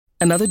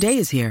Another day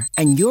is here,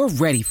 and you're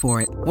ready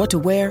for it. What to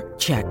wear?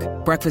 Check.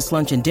 Breakfast,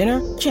 lunch, and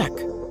dinner? Check.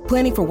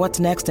 Planning for what's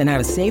next and how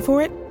to save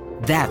for it?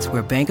 That's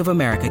where Bank of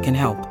America can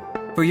help.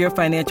 For your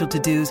financial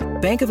to-dos,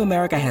 Bank of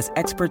America has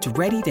experts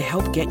ready to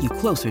help get you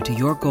closer to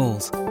your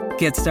goals.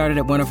 Get started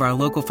at one of our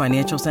local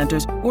financial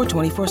centers or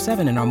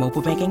 24/7 in our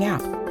mobile banking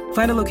app.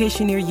 Find a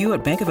location near you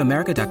at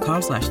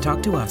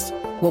bankofamerica.com/talktous.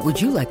 What would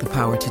you like the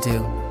power to do?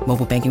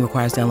 Mobile banking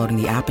requires downloading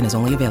the app and is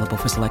only available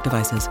for select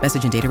devices.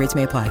 Message and data rates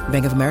may apply.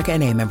 Bank of America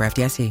N.A., member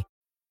FDIC.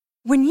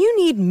 When you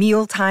need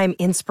mealtime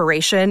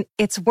inspiration,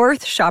 it's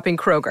worth shopping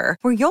Kroger,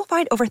 where you'll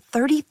find over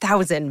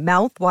 30,000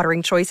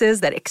 mouth-watering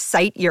choices that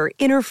excite your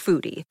inner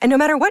foodie. And no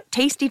matter what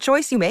tasty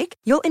choice you make,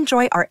 you'll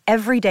enjoy our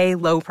everyday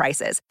low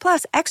prices,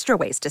 plus extra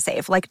ways to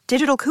save, like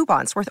digital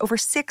coupons worth over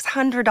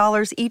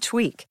 $600 each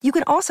week. You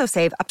can also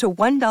save up to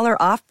 $1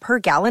 off per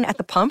gallon at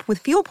the pump with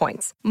fuel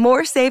points.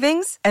 More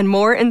savings and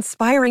more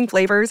inspiring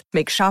flavors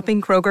make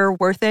shopping Kroger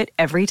worth it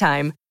every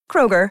time.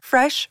 Kroger,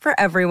 fresh for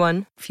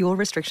everyone. Fuel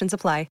restrictions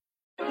apply.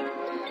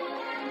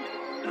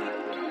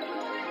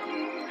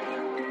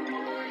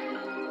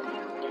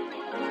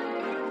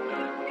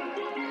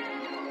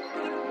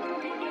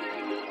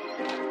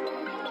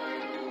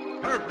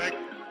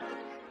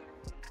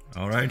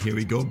 All right, here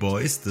we go,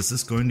 boys. This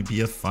is going to be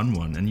a fun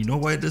one. And you know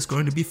why it is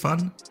going to be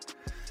fun?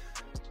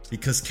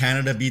 Because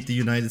Canada beat the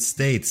United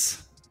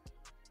States.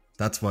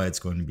 That's why it's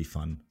going to be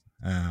fun.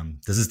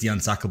 This is the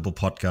Unsuckable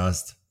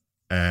podcast.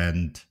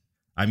 And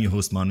I'm your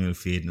host, Manuel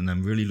Fehden. And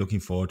I'm really looking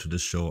forward to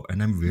this show.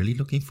 And I'm really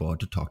looking forward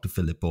to talk to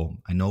Filippo.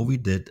 I know we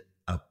did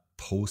a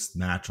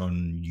post-match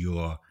on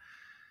your, I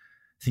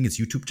think it's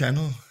YouTube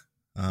channel.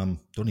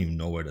 Don't even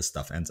know where the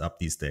stuff ends up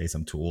these days.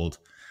 I'm too old.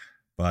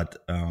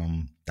 But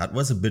that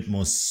was a bit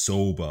more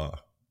sober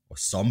or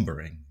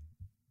sombering.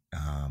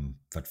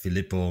 But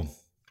Filippo,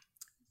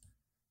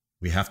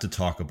 we have to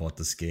talk about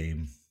this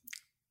game.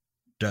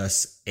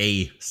 Does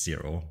a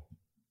 0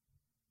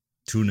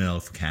 2-0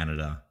 for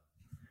Canada.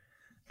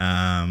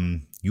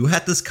 You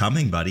had this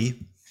coming,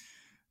 buddy.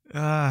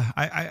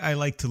 I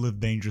like to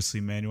live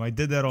dangerously, Manu. I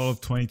did that all of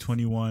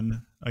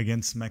 2021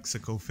 against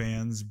Mexico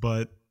fans.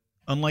 But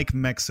unlike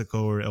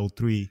Mexico or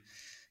L3,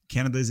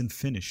 Canada isn't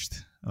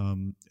finished.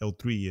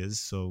 L3 is,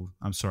 so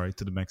I'm sorry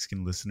to the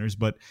Mexican listeners,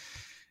 but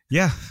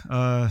yeah,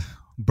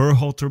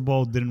 Berhalter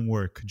ball didn't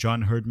work.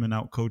 John Herdman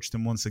outcoached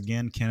him once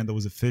again. Canada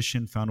was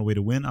efficient, found a way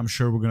to win. I'm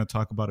sure we're going to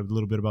talk about a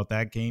little bit about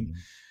that game,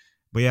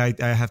 but yeah,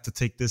 I have to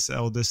take this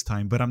L this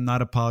time, but I'm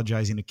not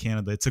apologizing to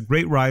Canada. It's a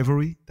great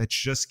rivalry that's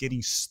just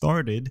getting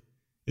started.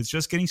 It's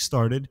just getting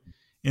started,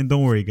 and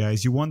don't worry,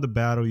 guys, you won the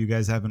battle. You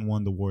guys haven't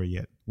won the war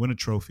yet. Win a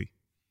trophy.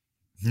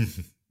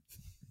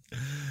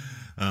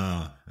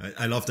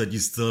 I love that you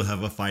still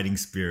have a fighting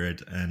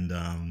spirit.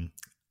 And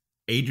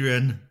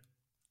Adrian,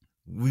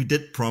 we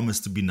did promise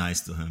to be nice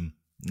to him.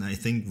 And I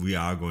think we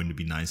are going to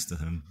be nice to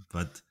him.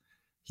 But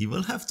he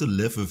will have to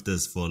live with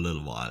this for a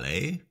little while,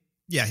 eh?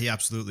 Yeah, he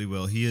absolutely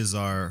will. He is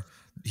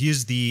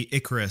the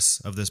Icarus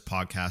of this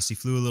podcast. He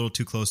flew a little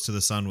too close to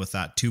the sun with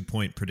that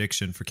 2-point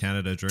prediction for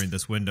Canada during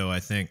this window,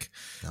 I think.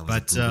 That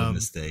was a brutal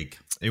mistake.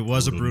 It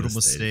was a brutal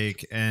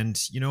mistake. And,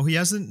 you know, he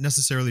hasn't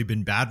necessarily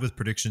been bad with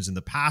predictions in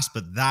the past,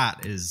 but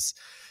that is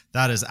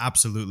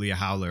absolutely a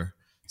howler.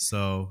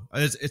 So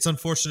it's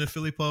unfortunate,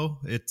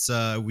 Filippo.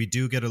 We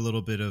do get a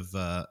little bit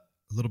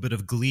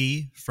of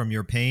glee from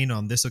your pain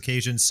on this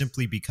occasion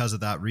simply because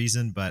of that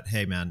reason. But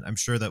hey, man, I'm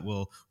sure that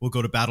we'll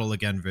go to battle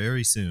again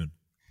very soon.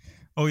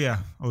 Oh yeah.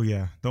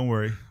 Don't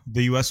worry.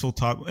 The U.S. will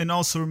top. And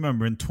also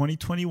remember, in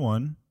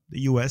 2021, the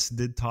U.S.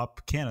 did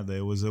top Canada.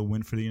 It was a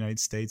win for the United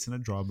States and a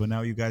draw. But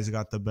now you guys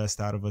got the best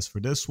out of us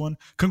for this one.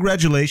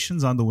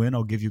 Congratulations on the win.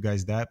 I'll give you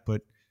guys that.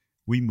 But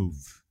we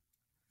move.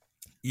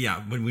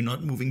 Yeah, but we're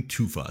not moving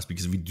too fast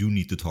because we do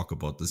need to talk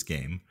about this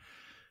game.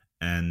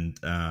 And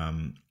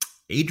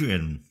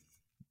Adrian,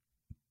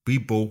 we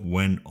both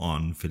went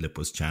on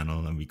Filippo's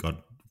channel and we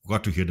got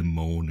to hear them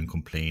moan and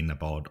complain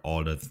about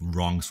all the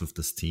wrongs with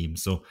this team.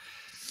 So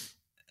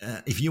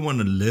if you want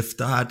to live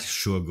that,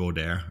 sure, go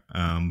there.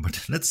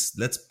 But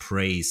let's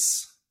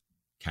praise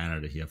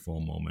Canada here for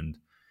a moment.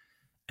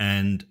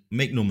 And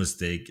make no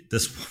mistake,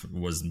 this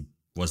was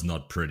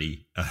not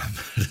pretty.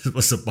 It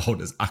was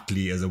about as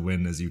ugly as a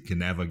win as you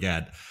can ever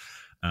get.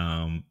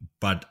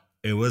 But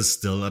it was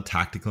still a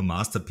tactical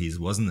masterpiece,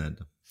 wasn't it?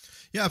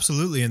 Yeah,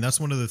 absolutely. And that's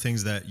one of the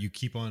things that you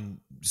keep on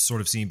sort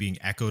of seeing being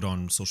echoed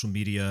on social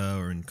media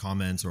or in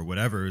comments or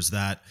whatever is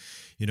that,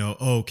 you know,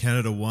 oh,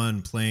 Canada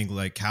won playing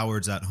like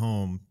cowards at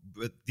home.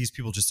 But these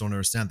people just don't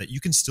understand that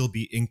you can still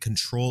be in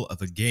control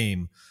of a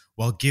game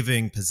while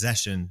giving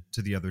possession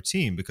to the other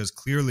team, because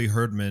clearly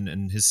Herdman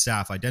and his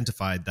staff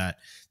identified that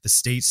the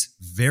States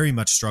very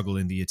much struggle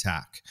in the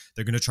attack.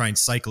 They're going to try and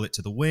cycle it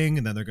to the wing,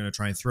 and then they're going to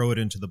try and throw it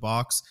into the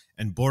box.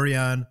 And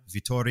Borjan,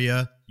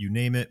 Vitoria, you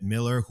name it,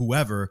 Miller,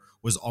 whoever,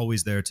 was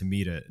always there to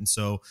meet it. And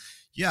so,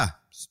 yeah,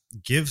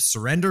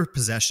 surrender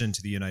possession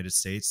to the United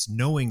States,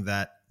 knowing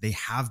that they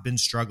have been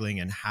struggling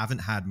and haven't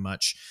had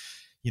much,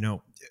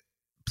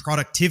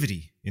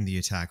 productivity in the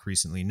attack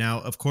recently.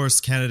 Now, of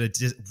course, Canada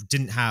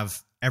didn't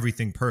have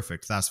everything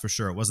perfect, that's for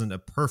sure. It wasn't a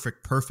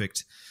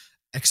perfect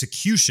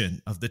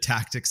execution of the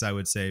tactics, I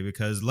would say,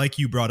 because like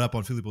you brought up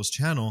on Filippo's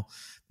channel,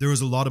 there was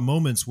a lot of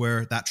moments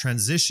where that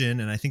transition,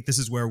 and I think this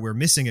is where we're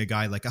missing a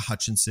guy like a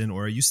Hutchinson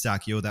or a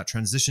Eustachio, that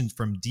transition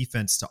from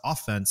defense to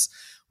offense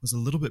was a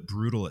little bit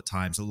brutal at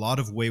times. A lot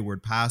of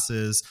wayward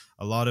passes,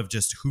 a lot of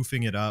just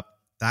hoofing it up,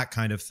 that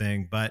kind of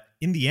thing. But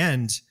in the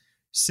end,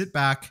 sit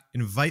back,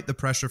 invite the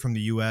pressure from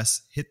the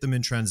US, hit them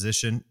in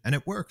transition, and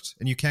it worked,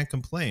 and you can't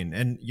complain.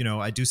 And, you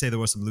know, I do say there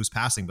was some loose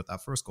passing, but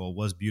that first goal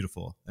was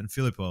beautiful. And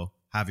Filippo,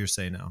 have your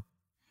say now.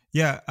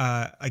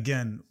 Yeah,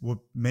 again, what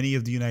many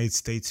of the United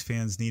States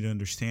fans need to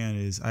understand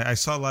is I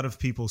saw a lot of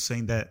people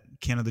saying that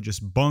Canada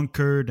just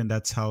bunkered and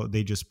that's how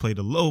they just played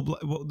a low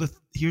block. Well,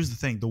 here's the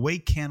thing. The way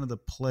Canada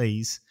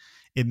plays,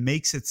 it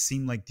makes it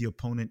seem like the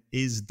opponent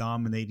is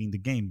dominating the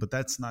game, but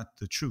that's not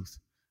the truth,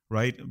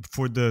 right?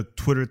 For the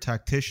Twitter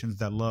tacticians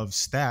that love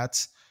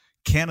stats,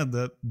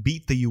 Canada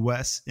beat the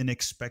U.S. in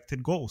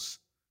expected goals,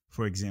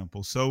 for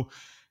example. So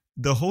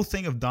the whole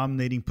thing of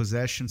dominating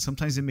possession,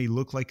 sometimes it may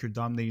look like you're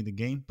dominating the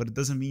game, but it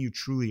doesn't mean you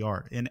truly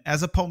are. And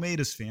as a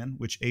Palmeiras fan,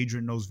 which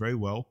Adrian knows very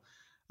well,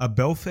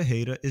 Abel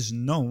Ferreira is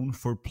known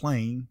for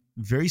playing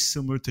very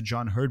similar to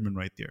John Herdman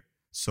right there.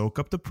 Soak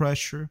up the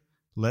pressure,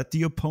 let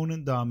the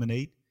opponent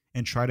dominate,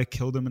 and try to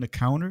kill them in a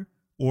counter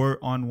or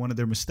on one of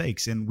their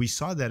mistakes. And we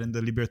saw that in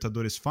the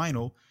Libertadores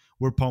final,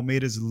 where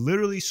Palmeiras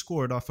literally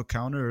scored off a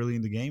counter early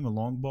in the game, a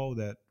long ball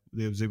that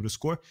they was able to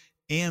score,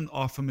 and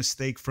off a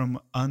mistake from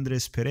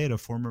Andres Pereira,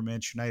 former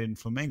Manchester United and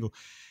Flamengo.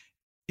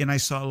 And I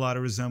saw a lot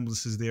of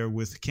resemblances there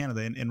with Canada.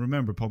 And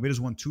remember,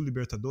 Palmeiras won 2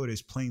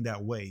 Libertadores playing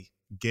that way,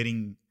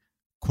 getting,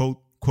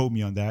 quote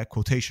me on that,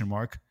 quotation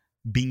mark,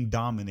 being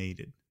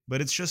dominated. But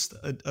it's just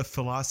a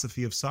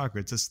philosophy of soccer.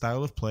 It's a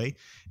style of play.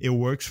 It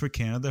works for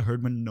Canada.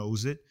 Herdman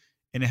knows it,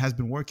 and it has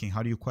been working.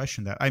 How do you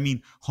question that? I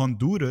mean,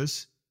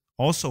 Honduras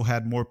also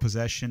had more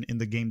possession in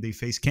the game they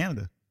faced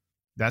Canada.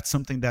 That's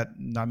something that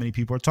not many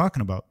people are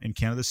talking about. And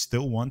Canada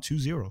still won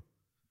 2-0.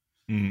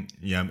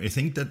 Yeah, I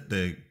think that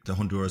the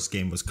Honduras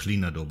game was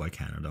cleaner, though, by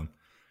Canada.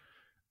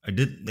 I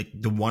did, like,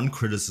 the one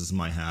criticism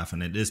I have,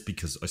 and it is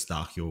because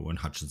Eustachio and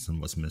Hutchinson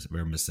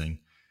were missing,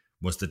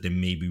 was that they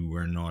maybe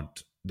were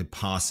not, the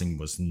passing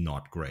was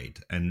not great.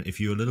 And if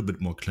you're a little bit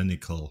more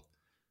clinical,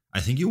 I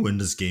think you win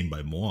this game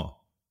by more.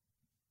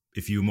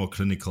 If you're more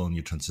clinical in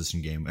your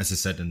transition game, as I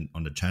said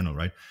on the channel,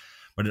 right?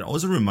 But it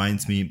also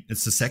reminds me,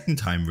 it's the second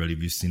time really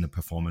we've seen a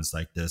performance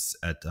like this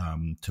at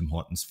Tim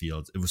Hortons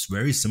field. It was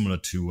very similar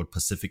to what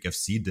Pacific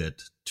FC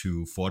did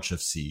to Forge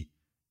FC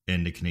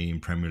in the Canadian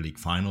Premier League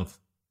final,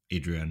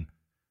 Adrian.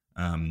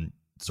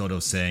 Sort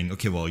of saying,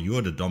 okay, well,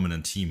 you're the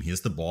dominant team.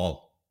 Here's the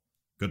ball.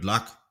 Good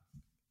luck.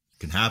 You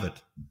can have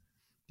it.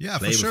 Yeah,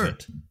 play for sure.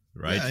 It,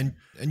 right? Yeah,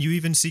 and you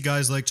even see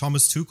guys like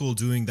Thomas Tuchel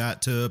doing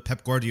that to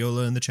Pep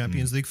Guardiola in the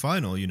Champions League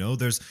final. You know,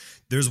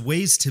 there's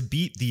ways to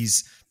beat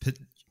these,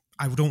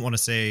 I don't want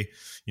to say,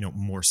 you know,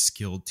 more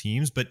skilled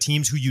teams, but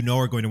teams who you know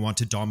are going to want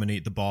to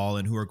dominate the ball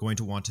and who are going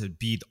to want to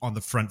be on the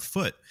front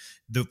foot.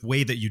 The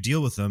way that you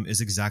deal with them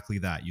is exactly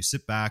that. You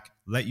sit back,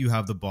 let you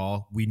have the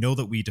ball. We know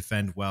that we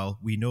defend well.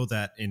 We know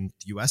that in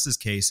the US's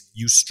case,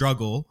 you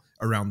struggle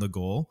around the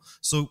goal.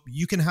 So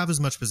you can have as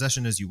much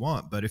possession as you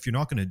want, but if you're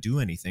not going to do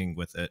anything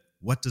with it,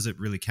 what does it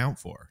really count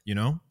for, you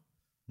know?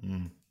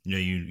 Yeah,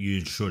 you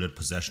ensure that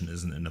possession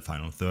isn't in the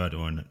final third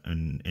or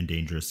in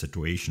dangerous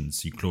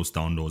situations. You close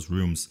down those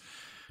rooms.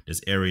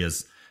 There's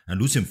areas.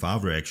 And Lucien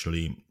Favre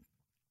actually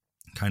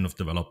kind of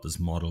developed this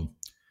model.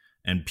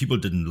 And people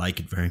didn't like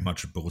it very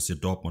much at Borussia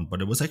Dortmund,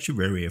 but it was actually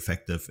very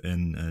effective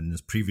in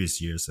his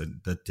previous years.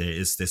 And that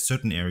there's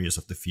certain areas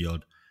of the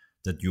field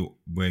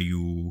where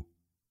you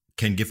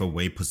can give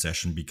away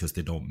possession because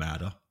they don't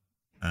matter.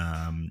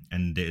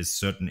 And there is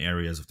certain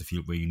areas of the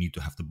field where you need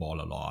to have the ball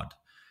a lot.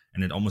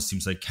 And it almost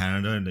seems like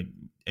Canada,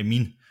 I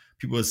mean,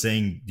 people are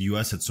saying the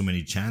US had so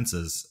many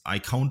chances. I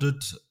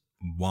counted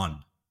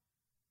one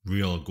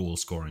real goal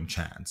scoring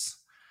chance.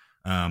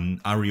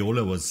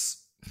 Areola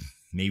was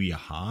maybe a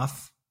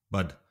half,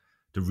 but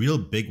the real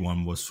big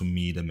one was for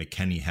me the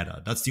McKennie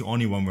header. That's the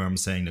only one where I'm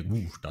saying that,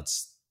 ooh,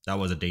 that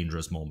was a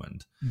dangerous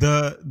moment.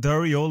 The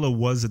Areola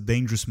was a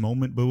dangerous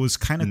moment, but it was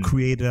kind of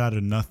created out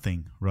of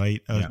nothing,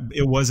 right?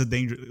 It was a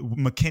danger.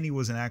 McKennie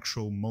was an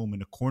actual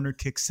moment, a corner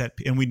kick set,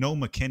 and we know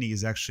McKennie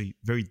is actually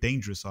very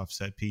dangerous off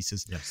set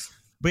pieces. Yes.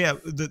 But yeah,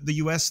 the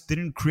U.S.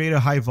 didn't create a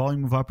high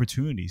volume of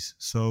opportunities,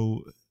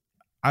 so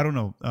I don't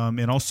know.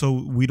 And also,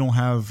 we don't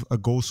have a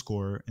goal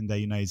scorer in that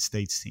United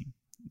States team.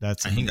 I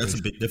think that's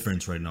a big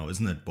difference right now,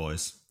 isn't it,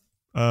 boys?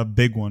 A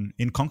big one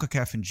in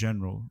CONCACAF in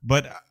general.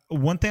 But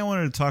one thing I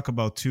wanted to talk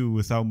about too,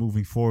 without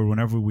moving forward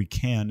whenever we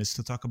can, is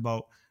to talk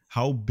about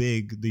how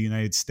big the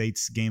United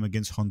States game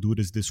against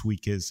Honduras this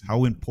week is.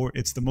 How important,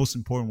 it's the most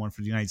important one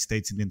for the United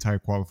States in the entire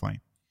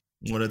qualifying.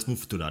 Well, let's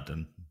move to that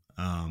then.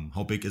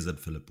 How big is it,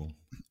 Filippo?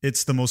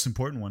 It's the most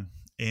important one.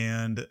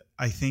 And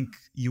I think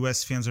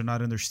U.S. fans are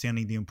not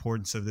understanding the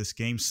importance of this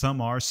game. Some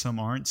are, some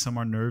aren't. Some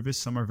are nervous.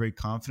 Some are very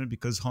confident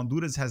because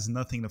Honduras has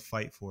nothing to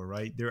fight for,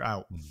 right? They're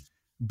out.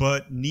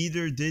 but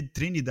neither did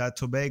Trinidad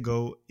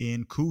Tobago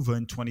in Cuba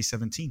in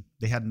 2017.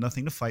 They had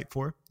nothing to fight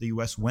for. The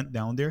U.S. went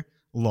down there,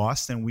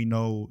 lost, and we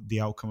know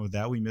the outcome of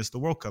that. We missed the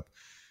World Cup.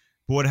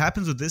 But what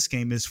happens with this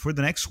game is for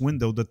the next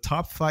window, the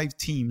top 5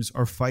 teams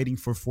are fighting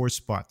for 4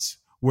 spots,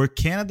 where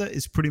Canada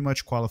is pretty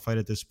much qualified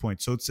at this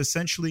point. So it's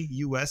essentially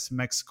U.S.,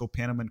 Mexico,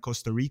 Panama, and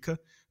Costa Rica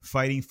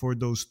fighting for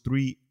those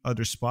 3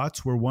 other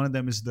spots, where one of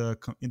them is the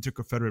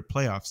Interconfederate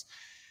playoffs.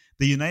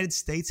 The United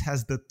States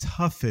has the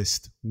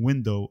toughest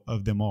window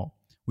of them all.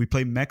 We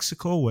play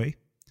Mexico away,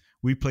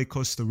 we play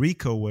Costa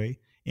Rica away,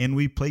 and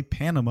we play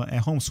Panama at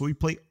home. So we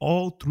play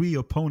all 3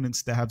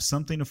 opponents that have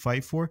something to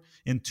fight for,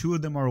 and 2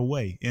 of them are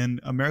away. And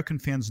American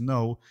fans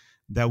know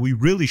that we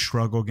really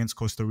struggle against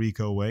Costa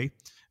Rica away.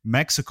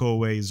 Mexico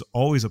away is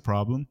always a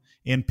problem.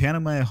 And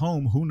Panama at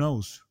home, who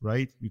knows,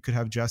 right? You could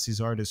have Jassy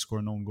Zardes score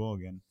an own goal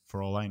again,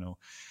 for all I know.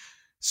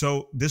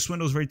 So this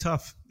window is very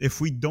tough. If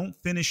we don't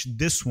finish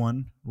this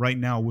one right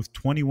now with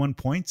 21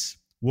 points,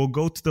 we'll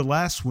go to the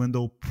last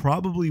window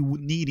probably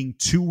needing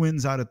 2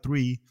 wins out of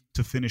 3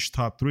 to finish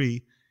top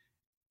 3.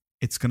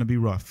 It's going to be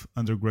rough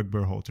under Greg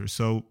Berhalter.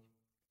 So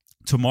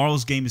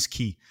tomorrow's game is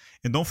key.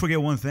 And don't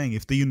forget one thing.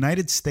 If the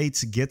United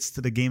States gets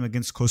to the game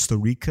against Costa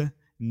Rica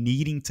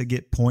needing to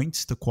get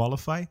points to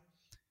qualify,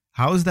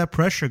 how is that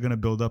pressure going to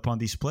build up on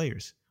these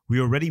players? We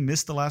already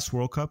missed the last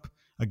World Cup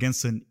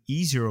against an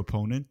easier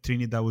opponent.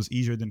 Trinidad was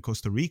easier than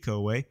Costa Rica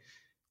away.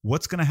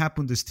 What's going to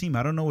happen with this team?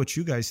 I don't know what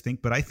you guys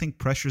think, but I think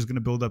pressure is going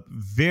to build up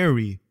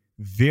very,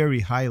 very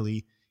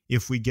highly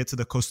if we get to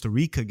the Costa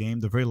Rica game,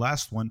 the very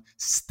last one,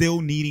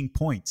 still needing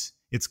points.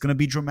 It's going to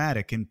be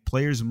dramatic, and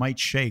players might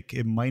shake.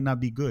 It might not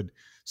be good.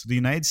 So the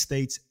United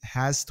States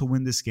has to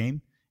win this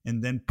game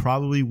and then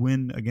probably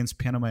win against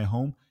Panama at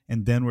home,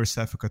 and then we're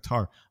set for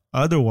Qatar.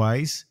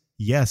 Otherwise,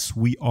 yes,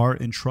 we are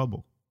in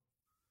trouble.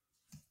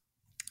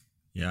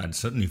 Yeah, it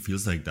certainly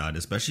feels like that,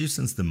 especially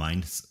since the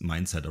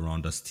mindset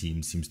around us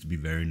team seems to be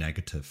very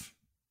negative,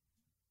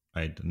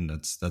 right? And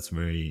that's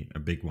very a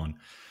big one.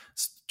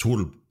 It's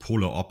total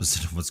polar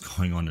opposite of what's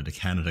going on at the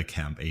Canada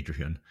camp,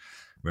 Adrian,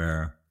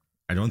 where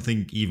I don't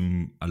think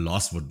even a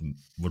loss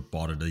would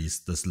bother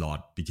this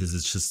lot, because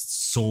it's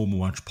just so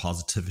much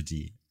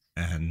positivity.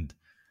 And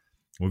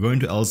we're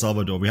going to El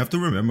Salvador. We have to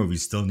remember we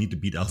still need to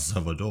beat El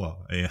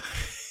Salvador.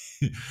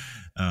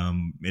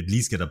 At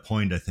least get a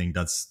point. I think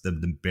that's the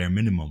bare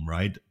minimum,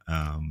 right?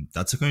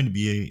 That's going to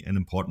be an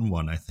important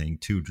one, I think,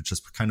 too, to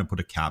just kind of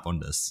put a cap on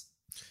this.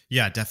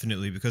 Yeah,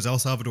 definitely, because El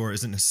Salvador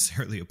isn't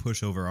necessarily a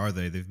pushover, are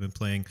they? They've been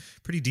playing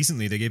pretty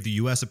decently. They gave the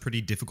U.S. a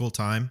pretty difficult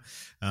time.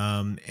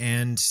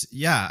 And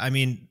yeah, I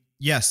mean,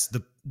 yes,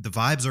 the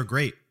vibes are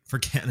great for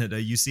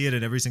Canada. You see it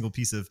in every single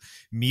piece of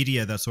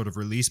media that's sort of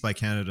released by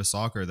Canada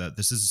Soccer, that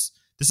this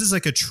is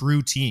like a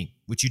true team,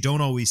 which you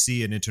don't always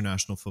see in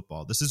international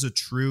football. This is a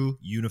true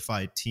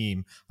unified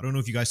team. I don't know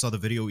if you guys saw the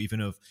video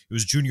even of, it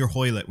was Junior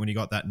Hoylett when he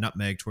got that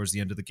nutmeg towards the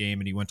end of the game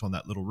and he went on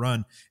that little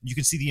run. And you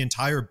can see the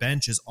entire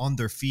bench is on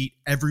their feet.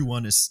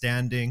 Everyone is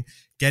standing,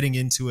 getting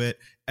into it.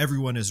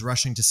 Everyone is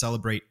rushing to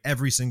celebrate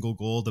every single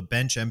goal. The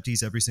bench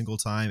empties every single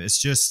time.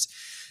 It's just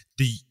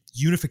the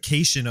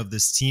unification of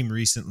this team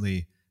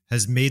recently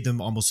has made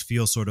them almost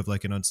feel sort of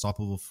like an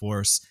unstoppable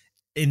force,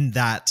 in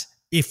that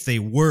if they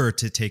were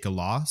to take a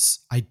loss,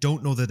 I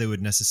don't know that they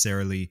would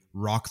necessarily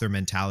rock their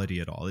mentality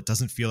at all. It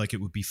doesn't feel like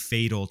it would be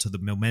fatal to the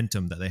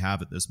momentum that they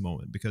have at this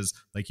moment, because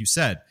like you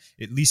said,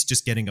 at least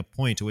just getting a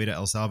point away to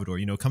El Salvador,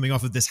 coming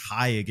off of this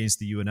high against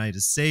the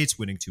United States,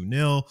 winning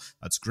 2-0,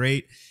 that's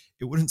great.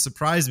 It wouldn't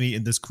surprise me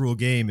in this cruel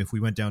game if we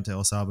went down to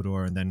El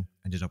Salvador and then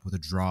ended up with a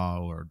draw,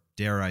 or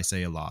dare I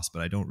say a loss,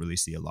 but I don't really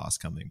see a loss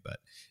coming.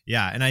 But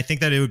yeah, and I think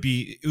that it would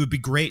be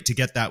great to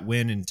get that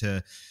win and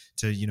to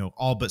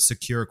all but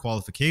secure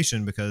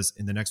qualification, because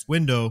in the next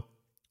window,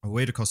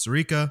 away to Costa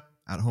Rica,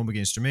 at home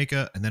against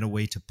Jamaica, and then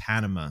away to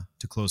Panama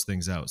to close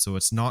things out. So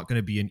it's not going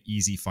to be an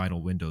easy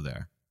final window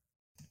there.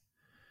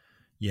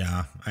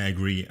 Yeah, I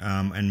agree.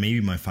 And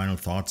maybe my final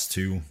thoughts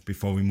too,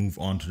 before we move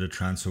on to the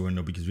transfer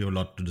window, because we have a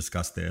lot to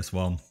discuss there as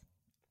well.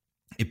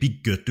 It'd be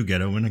good to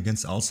get a win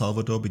against El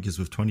Salvador, because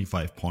with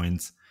 25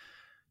 points,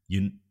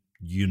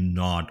 you're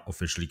not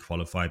officially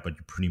qualified, but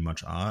you pretty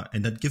much are.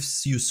 And that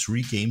gives you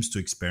 3 games to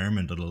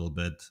experiment a little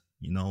bit,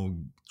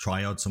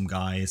 try out some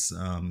guys,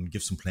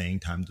 give some playing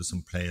time to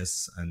some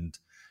players. And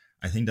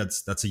I think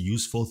that's a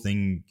useful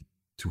thing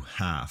to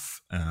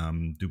have,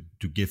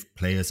 to give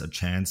players a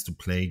chance to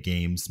play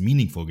games,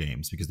 meaningful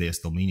games, because they are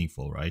still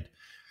meaningful, right?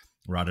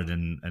 Rather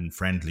than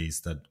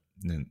friendlies that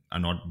are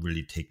not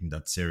really taken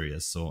that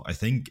serious. So I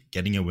think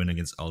getting a win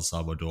against El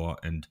Salvador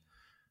and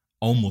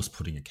almost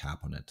putting a cap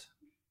on it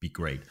be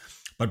great.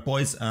 But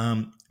boys,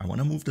 I want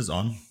to move this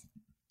on,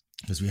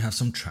 because we have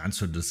some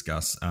transfer to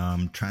discuss.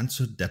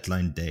 Transfer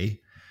deadline day.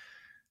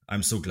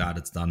 I'm so glad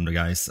it's done,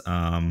 guys.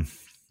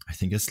 I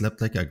think I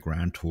slept like a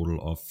grand total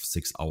of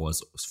 6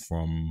 hours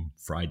from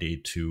Friday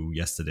to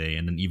yesterday,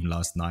 and then even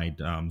last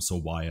night, so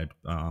wired.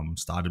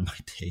 Started my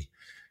day,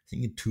 I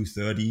think at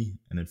 2:30,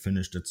 and it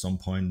finished at some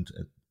point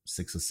at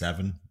 6 or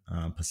 7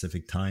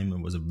 Pacific time.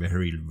 It was a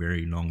very,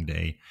 very long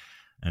day,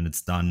 and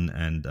it's done.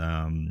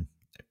 And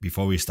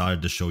before we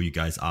started the show, you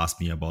guys asked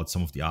me about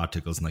some of the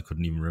articles and I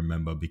couldn't even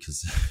remember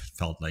because it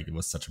felt like it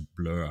was such a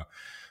blur.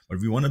 But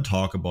we want to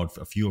talk about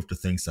a few of the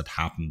things that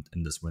happened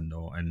in this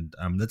window. And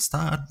let's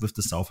start with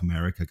the South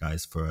America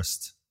guys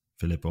first,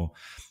 Filippo.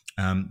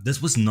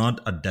 This was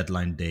not a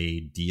deadline day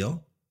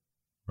deal,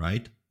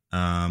 right?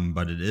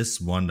 But it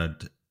is one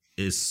that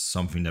is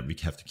something that we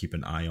have to keep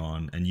an eye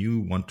on. And you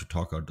want to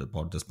talk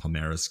about this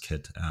Palmeiras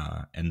kid,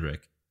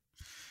 Endrick.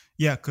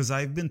 Yeah, because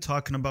I've been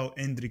talking about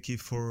Endrick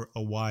for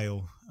a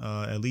while,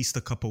 at least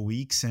a couple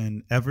weeks.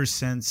 And ever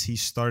since he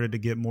started to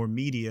get more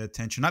media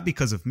attention, not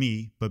because of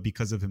me, but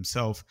because of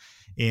himself.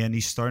 And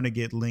he's starting to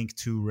get linked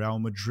to Real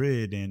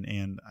Madrid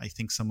and I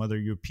think some other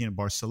European,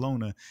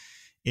 Barcelona.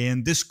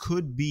 And this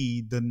could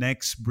be the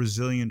next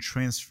Brazilian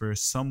transfer,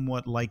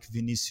 somewhat like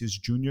Vinicius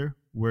Jr.,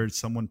 where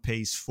someone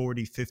pays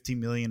 40, 50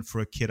 million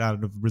for a kid out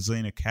of the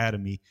Brazilian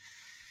academy.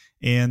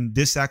 And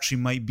this actually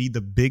might be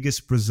the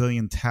biggest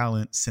Brazilian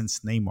talent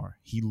since Neymar.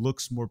 He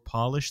looks more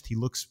polished. He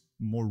looks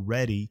more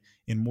ready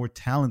and more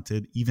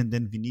talented even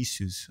than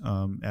Vinicius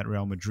at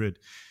Real Madrid.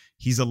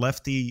 He's a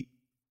lefty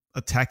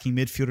attacking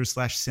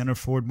midfielder / center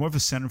forward, more of a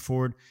center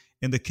forward.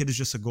 And the kid is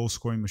just a goal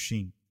scoring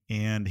machine.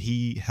 And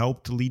he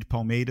helped lead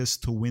Palmeiras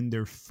to win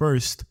their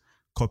first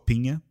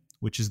Copinha,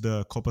 which is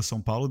the Copa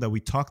São Paulo that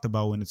we talked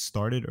about when it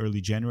started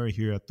early January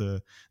here at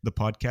the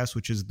podcast,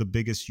 which is the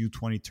biggest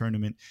U20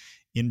 tournament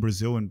in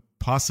Brazil and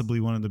possibly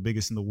one of the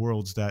biggest in the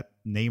world that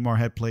Neymar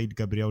had played,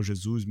 Gabriel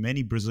Jesus,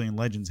 many Brazilian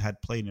legends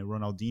had played in it,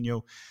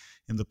 Ronaldinho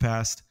in the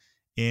past.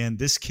 And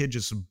this kid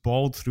just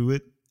balled through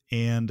it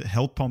and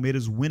helped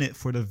Palmeiras win it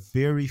for the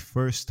very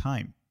first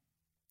time.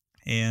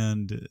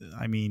 And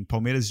I mean,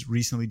 Palmeiras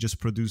recently just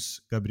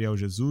produced Gabriel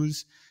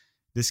Jesus.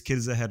 This kid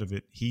is ahead of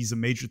it. He's a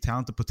major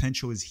talent. The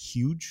potential is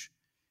huge,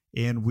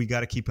 and we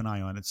got to keep an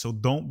eye on it. So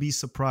don't be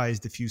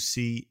surprised if you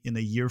see in a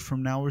year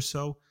from now or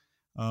so,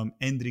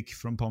 Endrick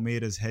from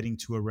Palmeiras heading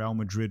to a Real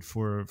Madrid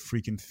for a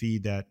freaking fee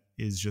that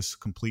is just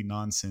complete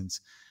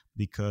nonsense,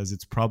 because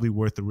it's probably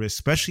worth the risk,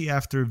 especially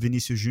after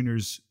Vinicius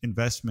Jr.'s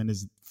investment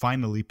is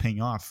finally paying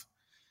off.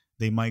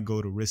 They might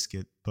go to risk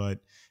it,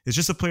 but it's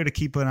just a player to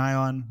keep an eye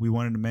on. We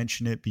wanted to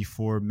mention it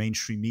before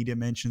mainstream media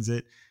mentions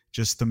it,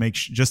 just to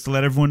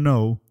let everyone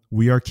know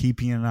we are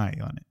keeping an eye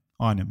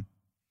on him.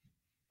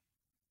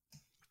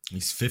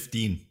 He's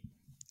 15.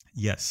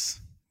 Yes.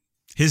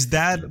 His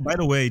dad, by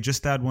the way,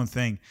 just add one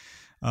thing.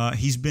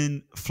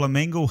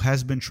 Flamengo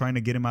has been trying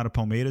to get him out of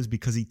Palmeiras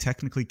because he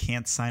technically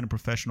can't sign a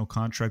professional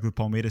contract with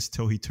Palmeiras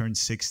till he turns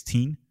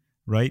 16,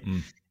 right?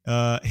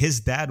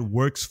 His dad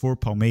works for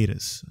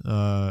Palmeiras,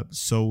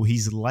 so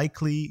he's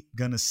likely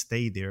going to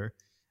stay there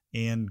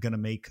and going to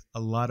make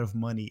a lot of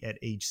money at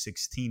age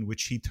 16,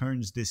 which he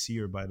turns this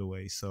year, by the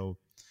way. So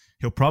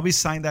he'll probably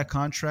sign that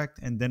contract,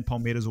 and then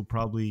Palmeiras will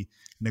probably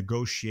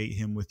negotiate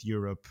him with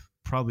Europe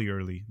probably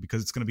early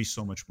because it's going to be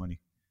so much money.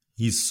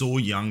 He's so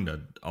young that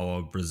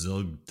our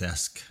Brazil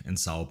desk in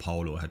Sao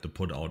Paulo had to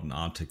put out an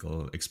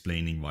article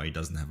explaining why he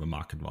doesn't have a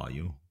market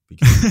value.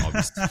 Because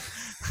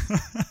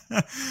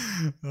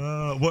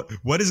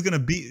what is going to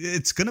be?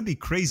 It's going to be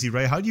crazy,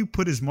 right? How do you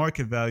put his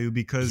market value?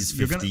 Because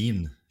he's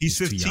 15. He's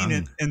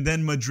 15, and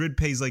then Madrid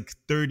pays like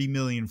 30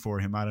 million for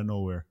him out of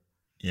nowhere.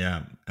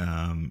 Yeah,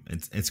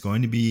 it's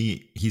going to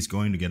be. He's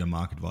going to get a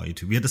market value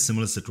too. We had a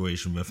similar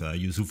situation with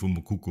Yusufu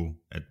Moukoko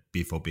at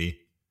BVB,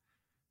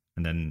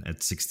 and then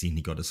at 16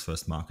 he got his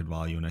first market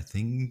value, and I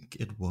think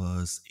it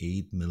was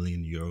 8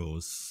 million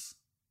euros.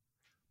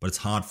 But it's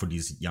hard for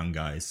these young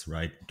guys,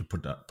 right, to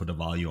put a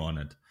value on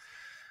it.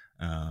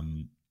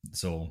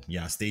 So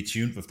yeah, stay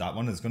tuned with that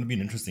one. It's going to be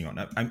an interesting one.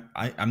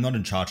 I'm not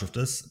in charge of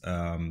this.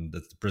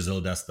 The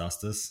Brazil desk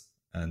does this,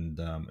 and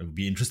it would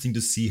be interesting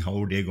to see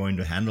how they're going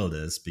to handle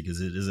this,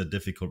 because it is a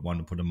difficult one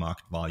to put a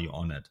market value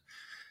on it.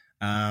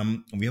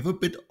 We have a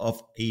bit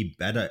of a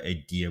better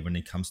idea when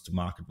it comes to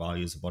market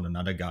values about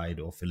another guy,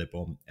 though,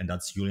 Filippo, and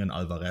that's Julian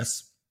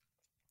Alvarez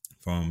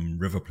from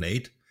River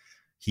Plate.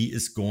 He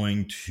is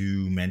going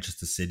to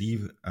Manchester City.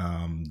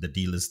 The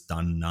deal is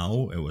done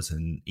now. It was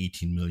an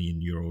 17 million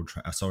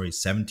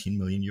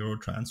euro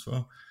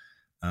transfer,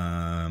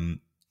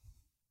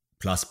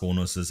 plus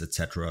bonuses,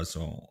 etc.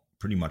 So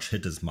pretty much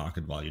hit his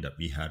market value that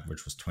we had,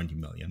 which was 20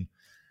 million.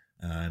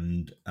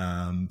 And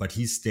but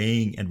he's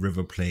staying at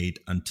River Plate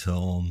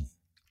until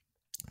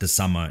the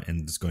summer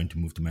and is going to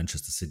move to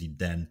Manchester City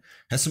then.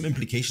 Has some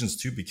implications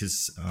too,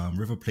 because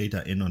River Plate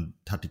are in on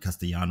Tati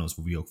Castellanos,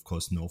 who we of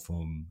course know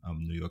from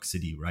New York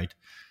City, right?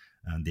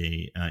 And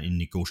they are in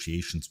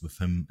negotiations with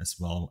him as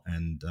well.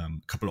 And a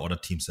couple of other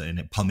teams are in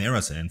it.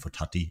 Palmeiras are in for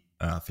Tati,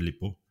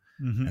 Filippo.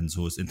 Mm-hmm. And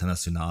so is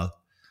Internacional.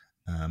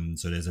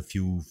 So there's a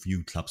few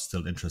clubs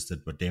still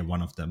interested, but they're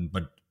one of them.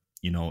 But,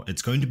 you know,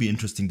 it's going to be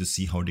interesting to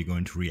see how they're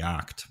going to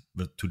react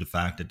to the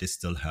fact that they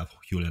still have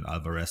Julian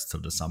Alvarez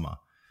till the summer.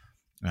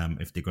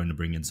 If they're going to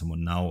bring in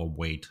someone now or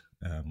wait,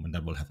 and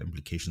that will have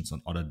implications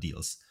on other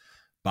deals.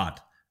 But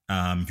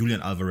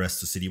Julian Alvarez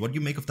to City, what do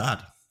you make of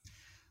that?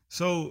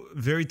 So,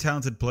 very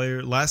talented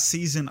player. Last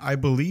season, I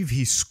believe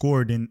he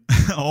scored in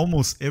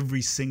almost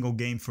every single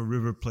game for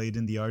River Plate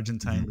in the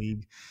Argentine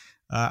League.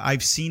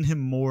 I've seen him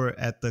more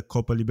at the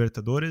Copa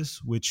Libertadores,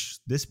 which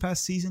this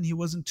past season he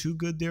wasn't too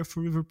good there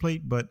for River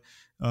Plate, but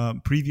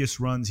previous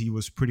runs he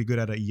was pretty good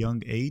at a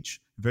young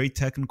age. Very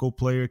technical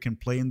player, can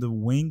play in the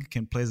wing,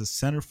 can play as a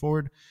center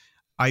forward.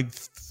 I've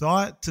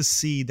thought to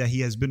see that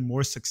he has been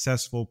more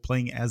successful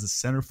playing as a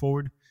center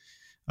forward,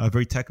 a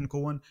very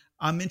technical one.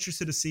 I'm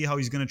interested to see how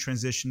he's going to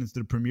transition into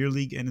the Premier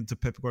League and into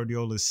Pep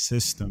Guardiola's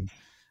system.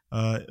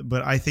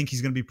 But I think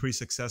he's going to be pretty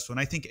successful. And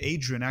I think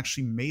Adrian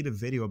actually made a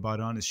video about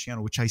it on his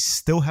channel, which I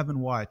still haven't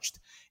watched.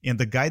 And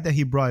the guy that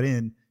he brought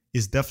in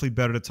is definitely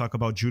better to talk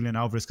about Julian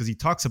Alvarez because he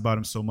talks about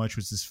him so much,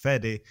 which is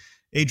Fede.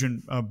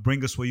 Adrian,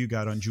 bring us what you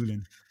got on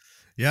Julian.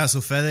 Yeah,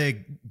 so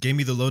Fede gave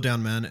me the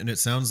lowdown, man, and it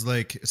sounds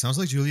like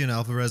Julian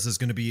Alvarez is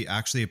going to be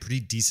actually a pretty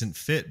decent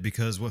fit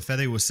because what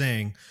Fede was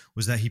saying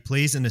was that he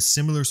plays in a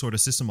similar sort of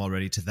system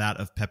already to that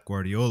of Pep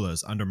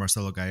Guardiola's under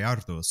Marcelo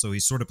Gallardo. So he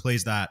sort of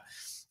plays that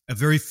a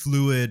very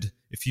fluid,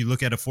 if you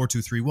look at a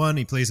 4-2-3-1,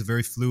 he plays a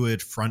very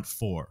fluid front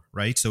four,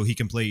 right? So he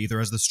can play either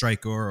as the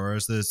striker or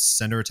as the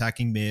center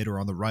attacking mid or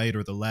on the right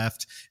or the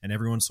left, and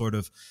everyone sort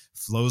of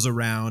flows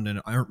around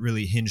and aren't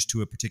really hinged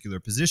to a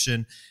particular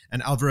position.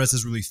 And Alvarez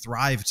has really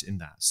thrived in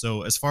that.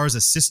 So as far as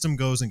a system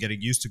goes and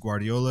getting used to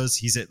Guardiola's,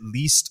 he's at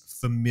least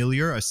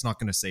familiar. It's not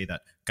going to say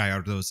that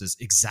Gallardo's is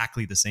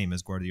exactly the same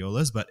as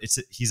Guardiola's, but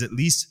he's at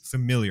least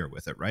familiar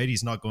with it, right?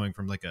 He's not going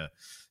from like a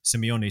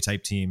Simeone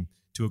type team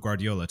to a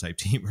Guardiola type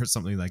team or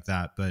something like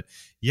that. But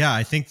yeah,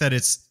 I think that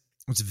it's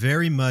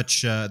very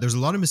much, there's a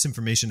lot of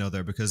misinformation out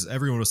there because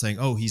everyone was saying,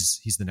 oh,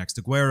 he's the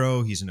next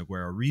Aguero, he's an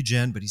Aguero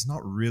regen, but he's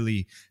not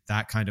really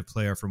that kind of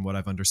player from what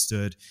I've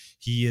understood.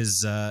 He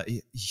is,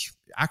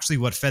 actually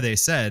what Fede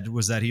said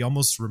was that he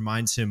almost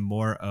reminds him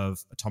more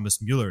of a Thomas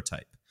Muller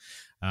type.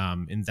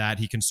 In that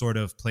he can sort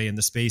of play in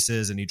the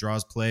spaces and he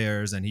draws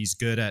players and he's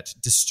good at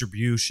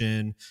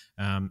distribution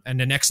and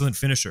an excellent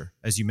finisher,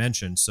 as you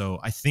mentioned. So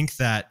I think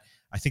that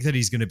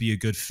he's going to be a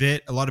good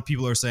fit. A lot of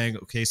people are saying,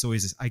 okay, so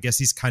I guess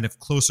he's kind of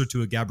closer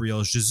to a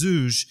Gabriel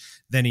Jesus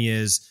than he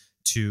is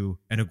to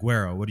an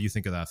Aguero. What do you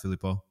think of that,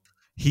 Filippo?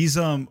 He's,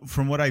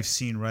 from what I've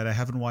seen, right, I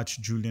haven't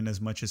watched Julian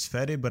as much as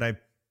Fede, but I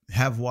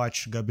have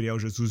watched Gabriel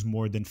Jesus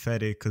more than Fede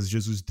because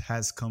Jesus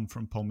has come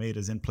from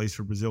Palmeiras and plays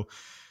for Brazil.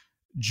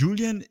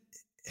 Julian,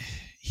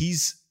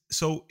 his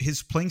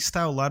playing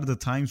style a lot of the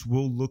times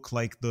will look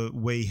like the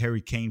way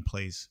Harry Kane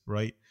plays,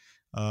 right?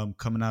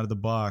 Coming out of the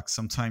box,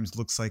 sometimes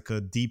looks like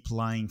a deep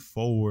lying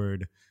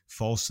forward,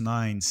 false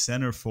nine,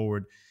 center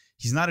forward.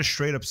 He's not a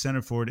straight up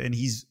center forward, and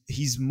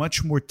he's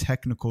much more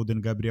technical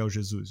than Gabriel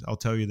Jesus. I'll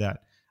tell you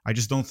that. I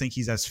just don't think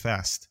he's as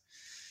fast.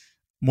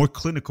 More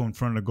clinical in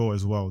front of the goal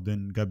as well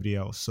than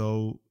Gabriel.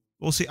 So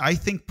we'll see. I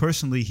think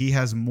personally he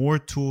has more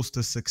tools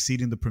to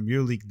succeed in the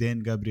Premier League than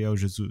Gabriel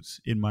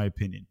Jesus, in my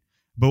opinion.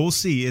 But we'll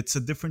see. It's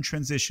a different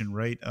transition,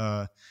 right?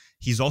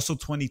 He's also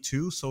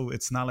 22, so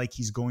it's not like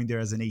he's going there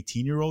as an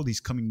 18-year-old.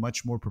 He's coming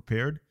much more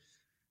prepared.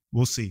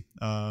 We'll see.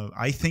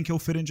 I think he'll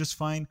fit in just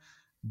fine,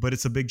 but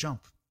it's a big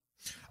jump.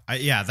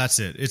 Yeah, that's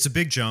it. It's a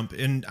big jump.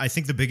 And I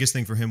think the biggest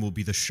thing for him will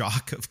be the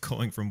shock of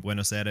going from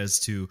Buenos Aires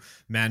to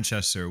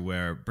Manchester,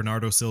 where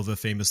Bernardo Silva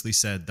famously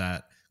said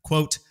that,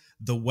 quote,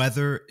 the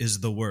weather is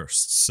the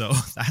worst. So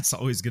that's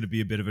always going to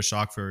be a bit of a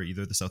shock for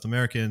either the South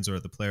Americans or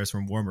the players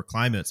from warmer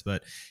climates.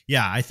 But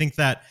yeah, I think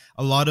that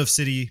a lot of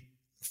City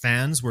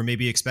fans were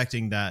maybe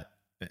expecting that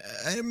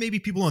maybe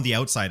people on the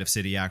outside of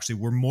City actually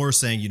were more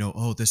saying,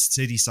 oh, this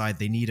City side,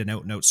 they need an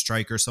out-and-out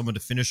striker, someone to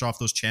finish off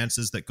those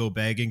chances that go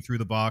bagging through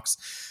the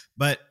box.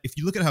 But if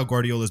you look at how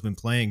Guardiola has been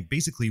playing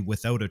basically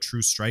without a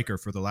true striker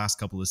for the last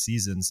couple of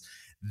seasons,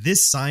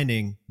 this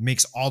signing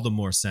makes all the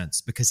more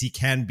sense because he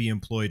can be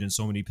employed in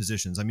so many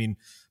positions. I mean,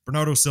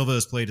 Bernardo Silva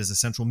has played as a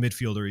central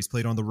midfielder. He's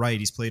played on the right.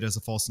 He's played as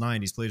a false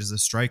nine. He's played as a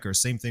striker.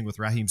 Same thing with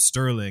Raheem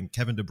Sterling,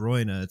 Kevin De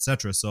Bruyne,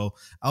 etc. So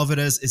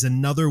Alvarez is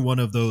another one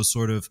of those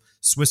sort of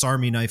Swiss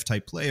Army knife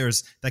type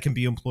players that can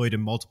be employed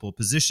in multiple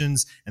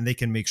positions, and they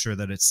can make sure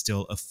that it's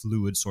still a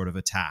fluid sort of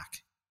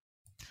attack.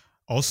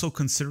 Also,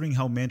 considering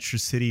how Manchester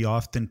City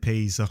often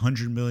pays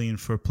 $100 million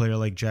for a player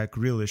like Jack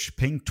Grealish,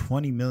 paying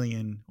 $20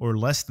 million or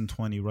less than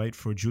 20, right,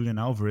 for Julian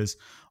Alvarez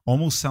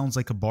almost sounds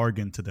like a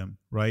bargain to them,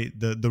 right?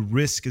 The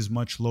risk is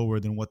much lower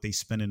than what they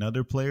spend in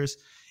other players,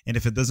 and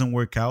if it doesn't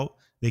work out,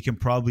 they can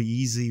probably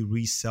easily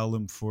resell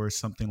him for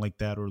something like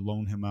that or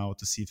loan him out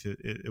to see if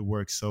it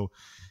works. So,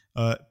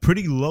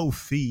 pretty low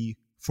fee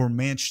for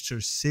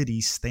Manchester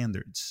City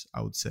standards,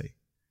 I would say.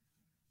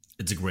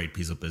 It's a great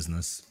piece of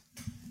business,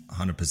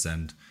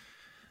 100%.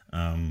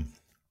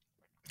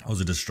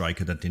 Also the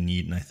striker that they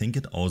need, and I think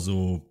it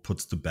also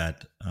puts to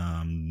bed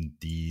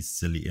the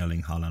silly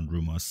Erling Haaland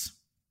rumors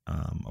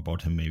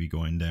about him maybe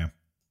going there.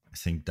 I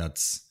think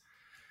that's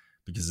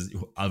because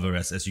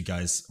Alvarez, as you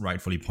guys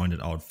rightfully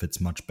pointed out, fits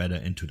much better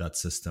into that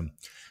system.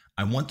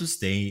 I want to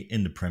stay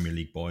in the Premier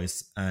League,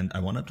 boys, and I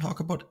want to talk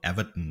about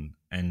Everton,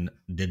 and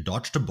they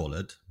dodged a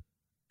bullet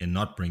in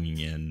not bringing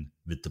in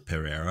Vitor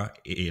Pereira,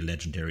 a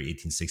legendary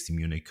 1860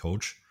 Munich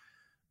coach.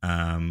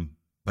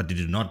 But they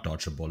did not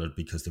dodge a bullet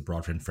because they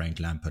brought in Frank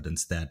Lampard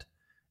instead.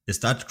 Is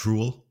that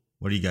cruel?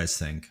 What do you guys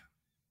think?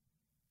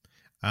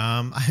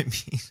 I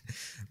mean,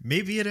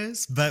 maybe it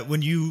is, but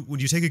when you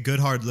take a good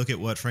hard look at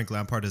what Frank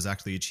Lampard has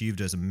actually achieved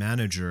as a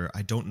manager,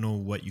 I don't know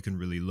what you can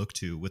really look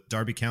to. With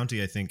Derby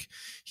County, I think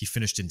he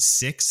finished in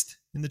 6th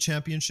in the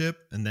championship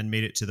and then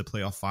made it to the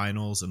playoff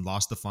finals and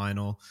lost the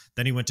final.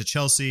 Then he went to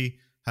Chelsea,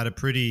 had a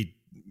pretty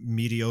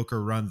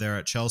mediocre run there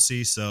at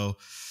Chelsea. So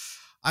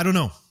I don't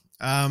know.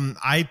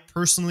 I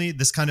personally,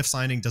 this kind of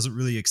signing doesn't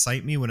really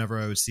excite me whenever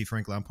I would see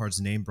Frank Lampard's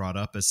name brought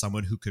up as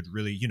someone who could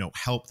really,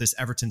 help this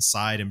Everton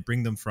side and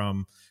bring them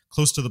from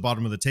close to the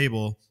bottom of the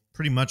table,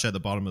 pretty much at the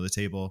bottom of the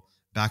table,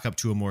 back up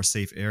to a more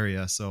safe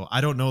area. So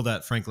I don't know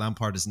that Frank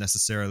Lampard is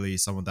necessarily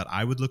someone that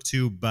I would look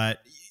to, but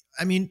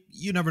I mean,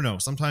 you never know.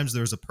 Sometimes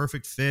there's a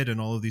perfect fit and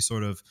all of these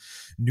sort of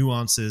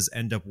nuances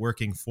end up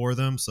working for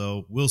them.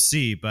 So we'll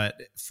see. But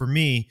for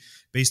me,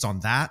 based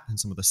on that and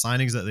some of the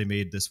signings that they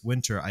made this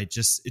winter, it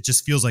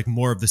just feels like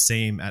more of the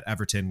same at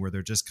Everton, where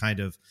they're just kind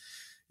of,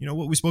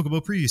 what we spoke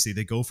about previously.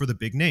 They go for the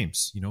big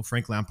names.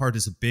 Frank Lampard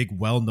is a big,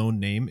 well-known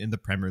name in the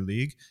Premier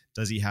League.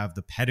 Does he have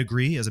the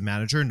pedigree as a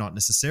manager? Not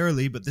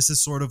necessarily, but this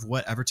is sort of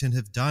what Everton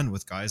have done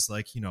with guys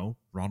like,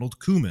 Ronald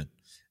Koeman.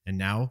 And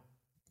now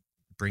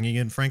bringing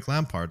in Frank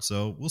Lampard.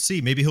 So we'll see.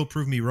 Maybe he'll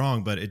prove me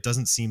wrong, but it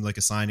doesn't seem like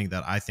a signing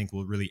that I think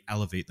will really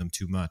elevate them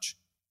too much.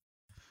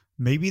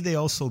 Maybe they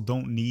also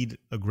don't need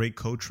a great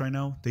coach right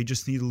now. They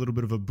just need a little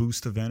bit of a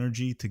boost of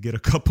energy to get a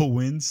couple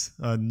wins,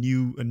 a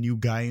new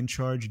guy in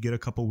charge, get a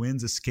couple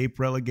wins, escape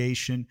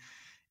relegation.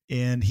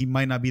 And he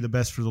might not be the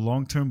best for the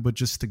long term, but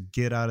just to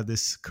get out of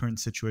this current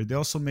situation. They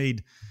also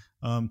made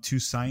 2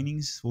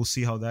 signings. We'll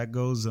see how that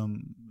goes.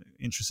 I'm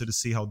interested to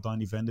see how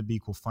Donny van de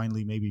Beek will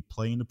finally maybe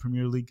play in the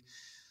Premier League.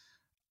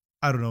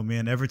 I don't know,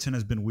 man. Everton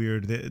has been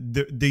weird.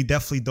 They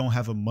definitely don't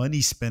have a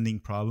money spending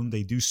problem.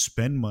 They do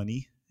spend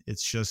money.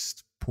 It's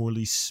just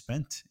poorly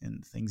spent,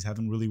 and things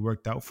haven't really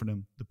worked out for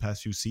them the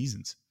past few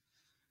seasons.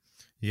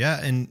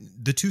 Yeah, and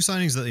the 2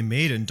 signings that they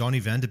made, and Donny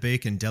van de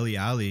Beek and Dele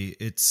Alli,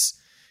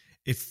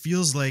 it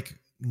feels like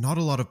not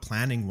a lot of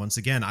planning once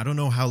again. I don't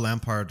know how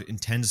Lampard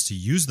intends to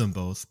use them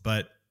both,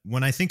 but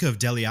when I think of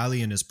Dele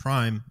Alli in his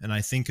prime, and I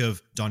think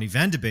of Donny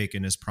van de Beek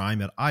in his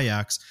prime at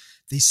Ajax,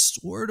 they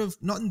sort of,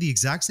 not in the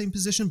exact same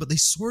position, but they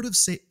sort of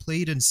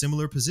played in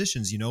similar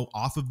positions,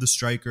 off of the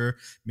striker,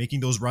 making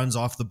those runs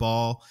off the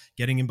ball,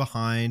 getting in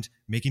behind,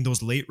 making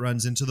those late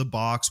runs into the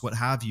box, what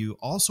have you,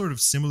 all sort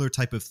of similar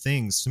type of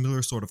things,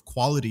 similar sort of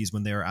qualities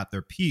when they're at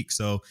their peak.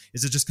 So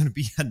is it just going to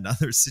be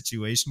another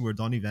situation where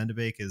Donny van de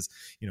Beek is,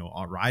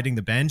 riding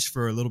the bench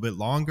for a little bit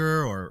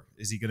longer, or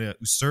is he going to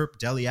usurp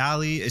Dele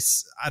Alli?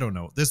 I don't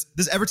know. This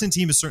Everton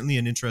team is certainly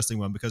an interesting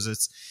one because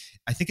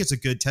I think it's a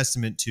good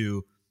testament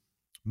to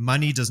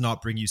money does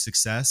not bring you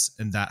success,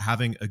 and that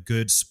having a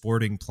good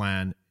sporting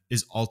plan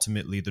is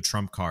ultimately the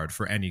trump card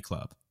for any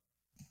club.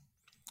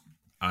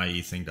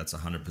 I think that's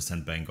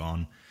 100% bang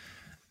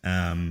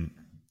on.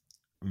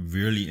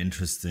 Really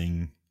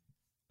interesting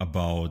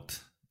about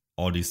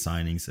all these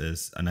signings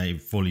is, and I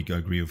fully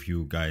agree with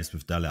you guys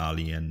with Dele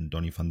Alli and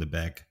Donny van de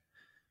Beek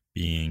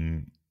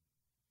being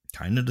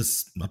kind of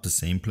not the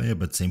same player,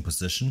 but same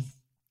position.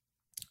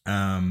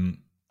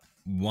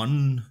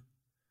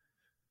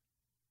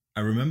 I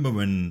remember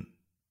when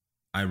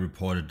I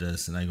reported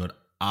this and I got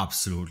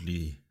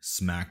absolutely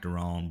smacked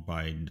around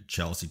by the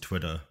Chelsea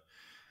Twitter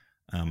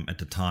at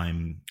the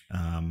time.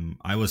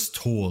 I was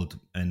told,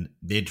 and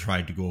they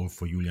tried to go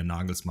for Julian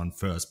Nagelsmann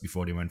first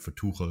before they went for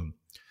Tuchel,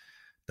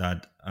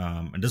 that,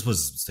 and this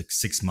was like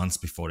 6 months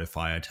before they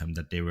fired him,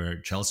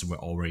 that Chelsea were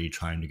already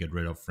trying to get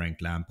rid of Frank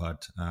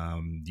Lampard.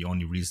 The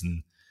only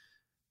reason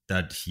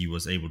that he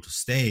was able to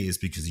stay is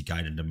because he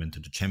guided them into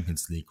the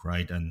Champions League,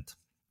 right? And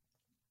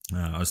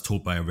I was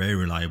told by a very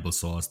reliable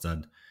source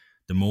that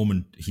the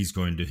moment he's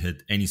going to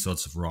hit any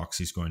sorts of rocks,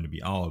 he's going to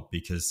be out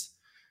because,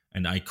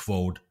 and I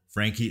quote,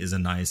 Frankie is a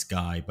nice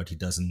guy, but he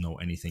doesn't know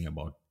anything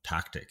about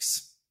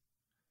tactics.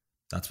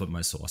 That's what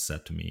my source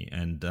said to me.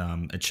 And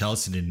at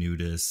Chelsea, they knew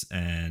this.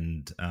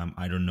 And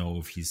I don't know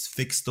if he's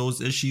fixed those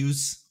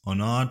issues or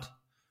not.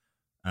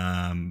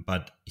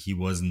 But he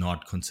was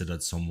not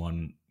considered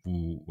someone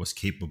who was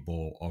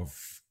capable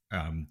of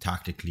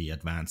tactically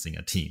advancing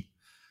a team.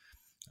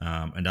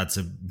 And that's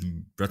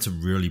a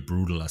really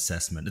brutal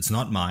assessment. It's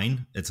not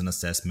mine. It's an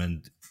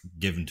assessment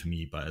given to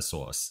me by a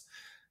source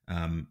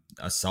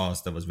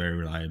that was very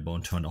reliable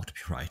and turned out to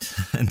be right.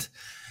 And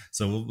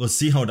so we'll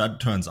see how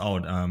that turns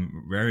out.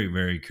 Very,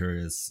 very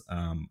curious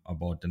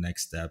about the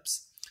next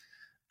steps.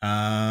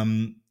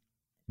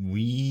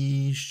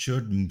 We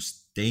should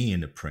stay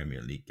in the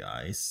Premier League,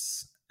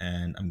 guys.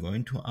 And I'm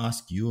going to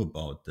ask you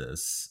about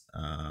this.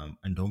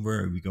 And don't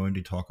worry, we're going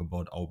to talk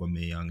about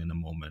Aubameyang in a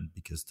moment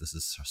because this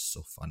is just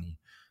so funny.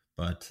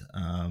 But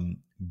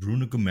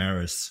Bruno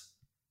Guimaraes,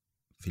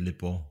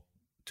 Filippo,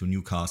 to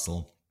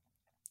Newcastle.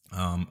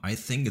 I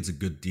think it's a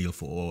good deal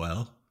for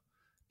OL.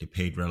 They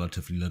paid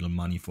relatively little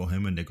money for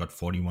him and they got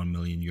 41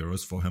 million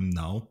euros for him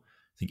now.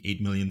 I think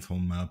 8 million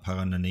from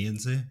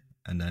Paranaense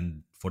and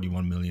then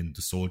 41 million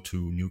sold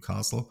to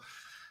Newcastle.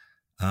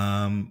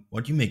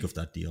 What do you make of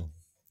that deal?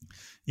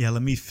 Yeah,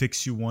 let me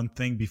fix you one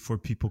thing before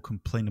people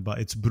complain about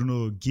it. It's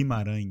Bruno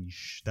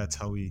Guimarães. That's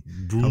how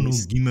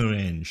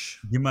Guimarães.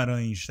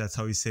 Guimarães, that's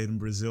how we say it in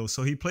Brazil.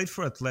 So he played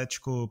for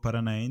Atlético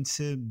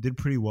Paranaense, did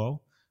pretty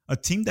well. A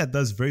team that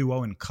does very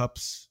well in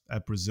cups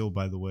at Brazil,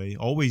 by the way.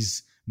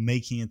 Always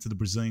making it to the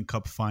Brazilian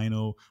Cup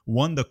final.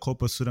 Won the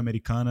Copa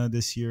Sul-Americana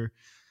this year.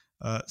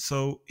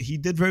 So he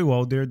did very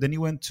well there. Then he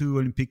went to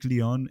Olympique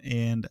Lyon,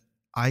 and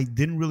I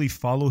didn't really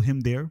follow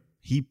him there.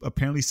 He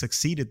apparently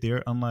succeeded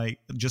there,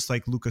 just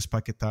like Lucas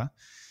Paquetá.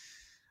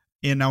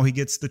 And now he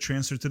gets the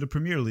transfer to the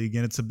Premier League,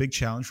 and it's a big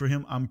challenge for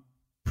him. I'm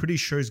pretty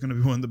sure he's going to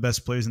be one of the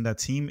best players in that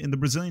team. In the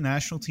Brazilian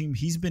national team,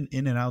 he's been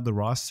in and out of the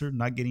roster,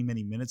 not getting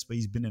many minutes, but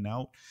he's been in and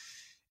out.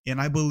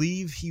 And I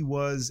believe he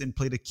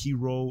played a key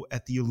role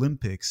at the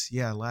Olympics.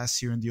 Yeah,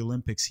 last year in the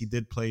Olympics, he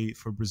did play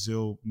for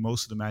Brazil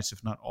most of the matches,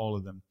 if not all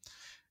of them.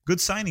 Good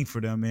signing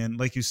for them, and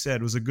like you said,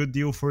 it was a good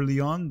deal for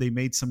Lyon. They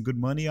made some good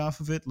money off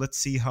of it. Let's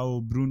see how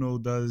Bruno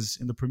does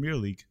in the Premier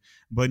League.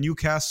 But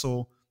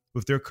Newcastle,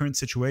 with their current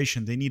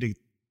situation, they need to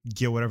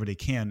get whatever they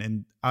can.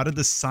 And out of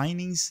the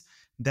signings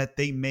that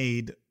they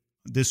made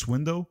this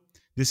window,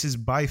 this is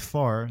by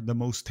far the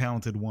most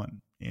talented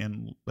one.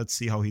 And let's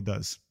see how he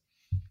does.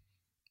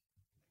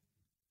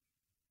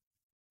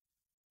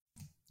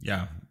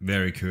 Yeah,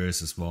 very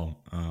curious as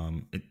well.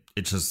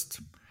 It just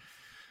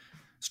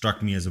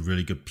struck me as a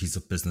really good piece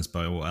of business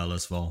by OL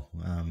as well.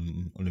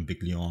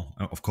 Olympique Lyon,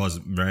 of course,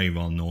 very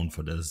well known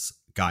for this.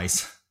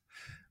 Guys,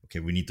 okay,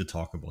 we need to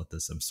talk about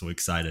this. I'm so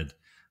excited.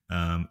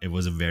 It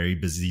was a very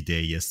busy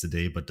day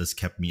yesterday, but this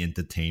kept me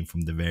entertained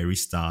from the very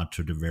start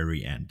to the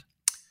very end.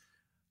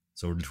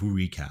 So to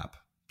recap,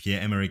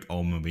 Pierre-Emerick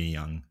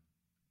Aubameyang,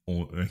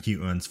 he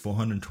earns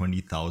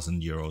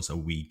 420,000 euros a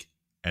week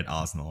at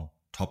Arsenal,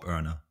 top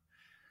earner.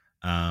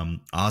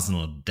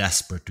 Arsenal are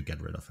desperate to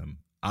get rid of him.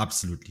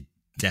 Absolutely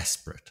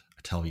desperate.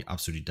 I tell you,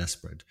 absolutely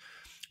desperate.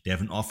 They have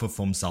an offer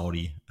from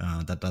Saudi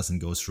that doesn't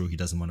go through. He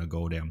doesn't want to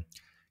go there.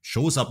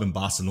 Shows up in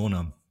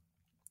Barcelona.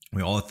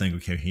 We all think,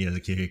 okay, here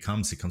he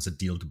comes a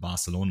deal to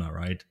Barcelona,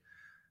 right?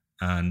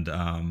 And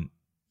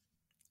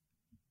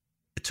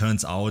it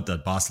turns out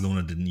that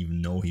Barcelona didn't even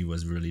know he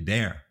was really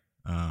there.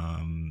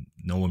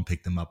 No one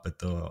picked him up at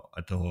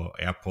the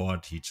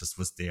airport. He just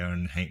was there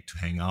and to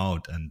hang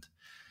out. And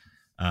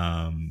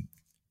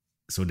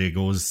so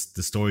the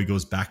story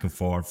goes back and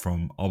forth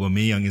from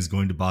Aubameyang is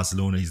going to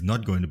Barcelona, he's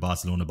not going to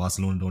Barcelona,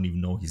 Barcelona don't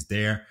even know he's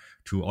there,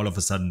 to all of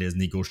a sudden there's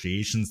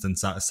negotiations, then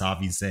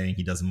Xavi saying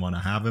he doesn't want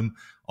to have him,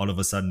 all of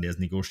a sudden there's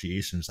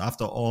negotiations.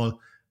 After all,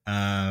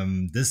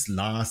 this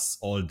lasts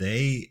all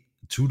day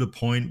to the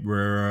point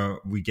where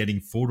we're getting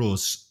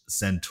photos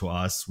sent to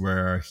us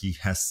where he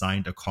has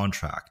signed a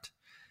contract.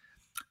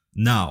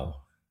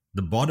 Now,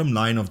 the bottom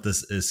line of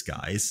this is,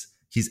 guys,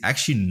 he's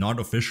actually not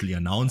officially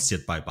announced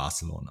yet by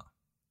Barcelona.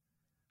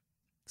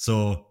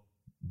 So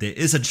there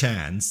is a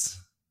chance.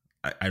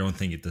 I don't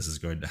think this is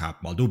going to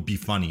happen. Although it'd be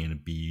funny and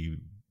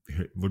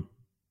it would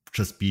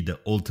just be the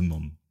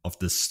ultimum of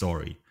this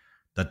story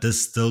that this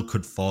still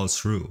could fall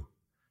through.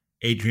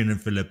 Adrian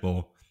and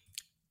Filippo,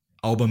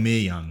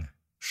 Aubameyang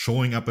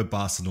showing up at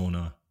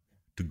Barcelona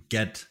to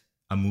get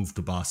a move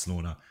to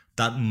Barcelona.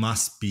 That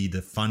must be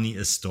the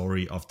funniest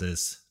story of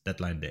this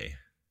deadline day.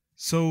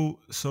 So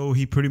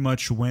he pretty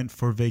much went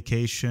for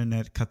vacation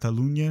at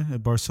Catalonia,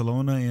 at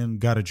Barcelona, and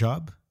got a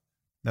job?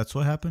 That's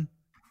what happened?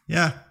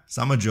 Yeah,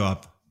 summer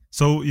job.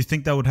 So you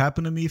think that would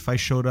happen to me if I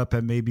showed up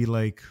at maybe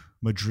like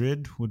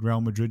Madrid? Would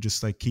Real Madrid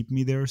just like keep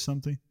me there or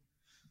something?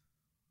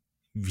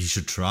 We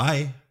should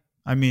try.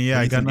 I mean, yeah,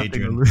 I got nothing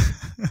to lose.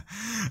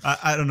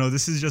 I don't know.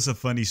 This is just a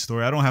funny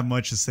story. I don't have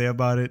much to say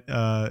about it.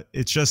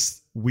 It's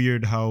just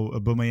weird how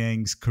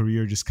Aubameyang's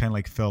career just kind of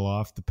like fell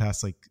off the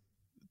past like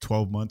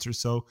 12 months or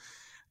so.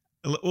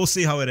 We'll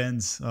see how it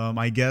ends.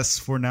 I guess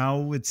for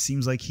now, it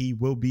seems like he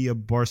will be a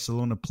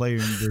Barcelona player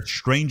in the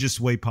strangest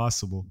way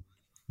possible.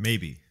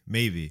 Maybe.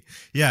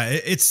 Yeah,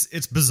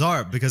 it's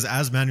bizarre because,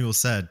 as Manuel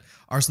said,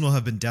 Arsenal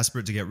have been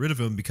desperate to get rid of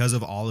him because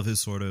of all of his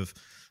sort of,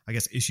 I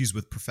guess, issues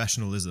with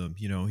professionalism.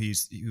 You know, he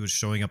was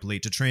showing up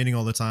late to training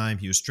all the time.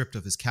 He was stripped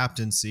of his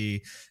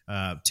captaincy,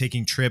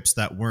 taking trips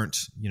that weren't,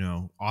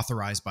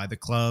 authorized by the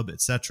club, et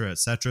cetera, et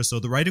cetera.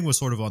 So the writing was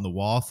sort of on the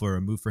wall for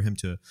a move for him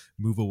to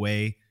move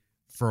away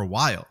for a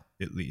while.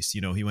 At least,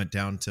 he went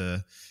down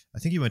to, I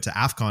think he went to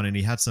AFCON and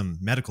he had some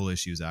medical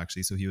issues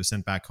actually. So he was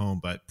sent back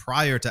home. But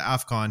prior to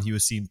AFCON, he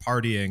was seen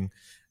partying.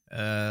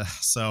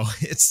 So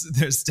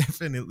there's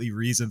definitely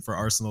reason for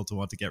Arsenal to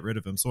want to get rid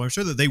of him. So I'm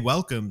sure that they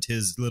welcomed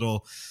his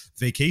little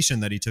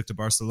vacation that he took to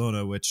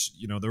Barcelona, which,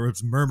 there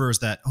was murmurs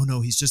that, oh no,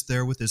 he's just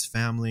there with his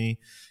family.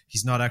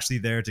 He's not actually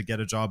there to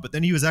get a job. But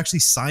then he was actually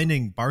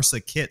signing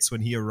Barca kits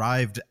when he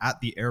arrived at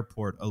the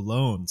airport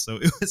alone. So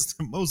it was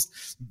the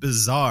most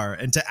bizarre.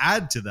 And to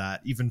add to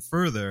that even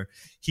further,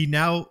 he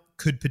now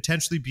could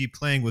potentially be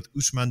playing with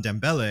Ousmane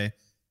Dembele,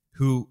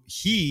 who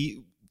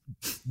he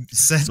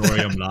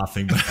Sorry, I'm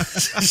laughing, but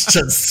it's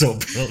just so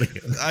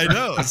brilliant. I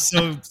know.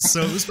 So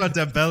Ousmane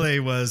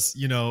Dembele was,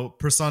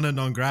 persona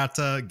non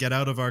grata, get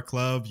out of our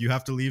club. You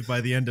have to leave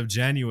by the end of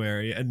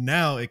January. And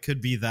now it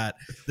could be that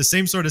the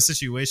same sort of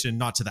situation,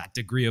 not to that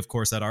degree, of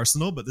course, at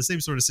Arsenal, but the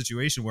same sort of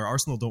situation where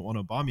Arsenal don't want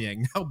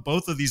Aubameyang. Now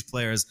both of these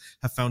players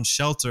have found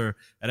shelter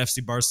at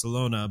FC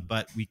Barcelona.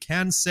 But we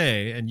can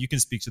say, and you can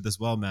speak to this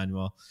well,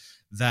 Manuel,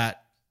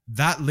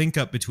 that link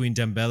up between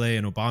Dembele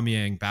and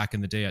Aubameyang back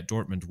in the day at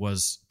Dortmund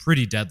was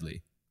pretty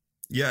deadly.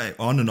 Yeah,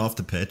 on and off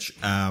the pitch.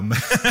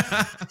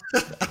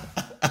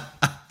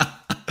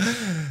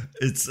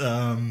 It's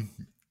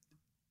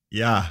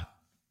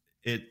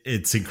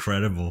it's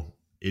incredible.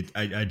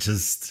 I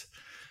just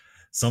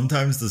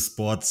sometimes the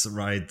sports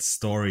write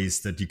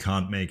stories that you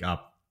can't make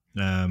up,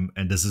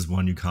 and this is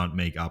one you can't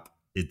make up.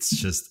 It's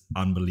just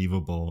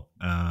unbelievable.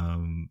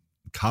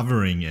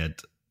 Covering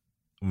it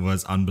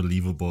was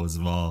unbelievable as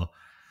well.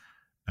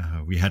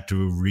 We had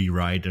to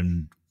rewrite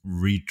and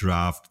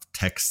redraft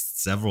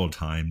text several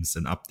times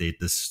and update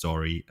this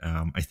story.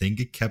 I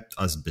think it kept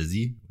us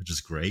busy, which is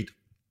great.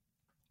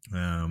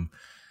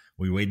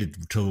 We waited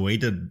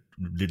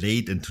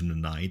late into the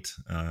night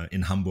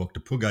in Hamburg.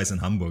 The poor guys in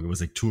Hamburg, it was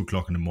like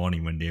 2:00 in the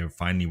morning when they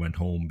finally went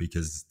home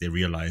because they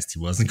realized he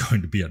wasn't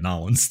going to be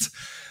announced.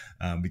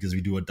 Because we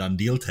do a done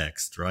deal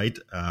text, right?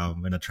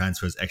 When a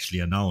transfer is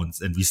actually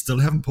announced, and we still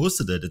haven't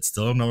posted it. It's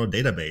still in our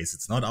database.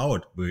 It's not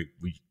out.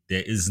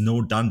 There is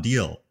no done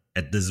deal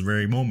at this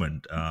very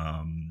moment.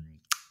 I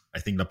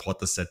think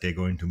Laporta said they're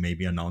going to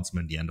maybe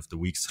announcement at the end of the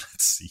week. So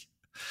let's see.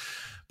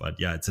 But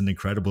yeah, it's an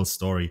incredible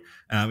story.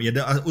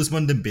 The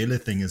Ousmane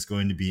Dembele thing is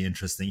going to be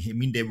interesting. I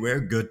mean, they were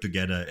good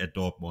together at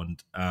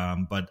Dortmund,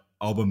 but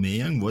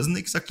Aubameyang wasn't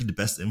exactly the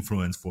best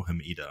influence for him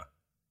either.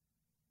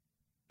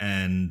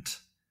 And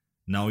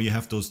now you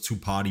have those two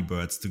party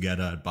birds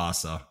together at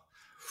Barca.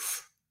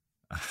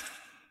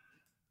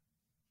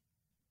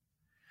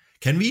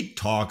 Can we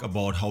talk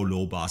about how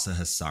low Barca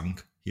has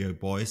sunk here,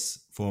 boys,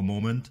 for a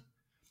moment?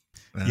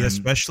 Yeah,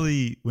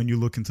 especially when you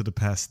look into the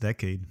past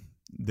decade.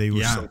 They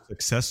were so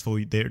successful.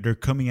 They're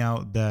coming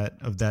out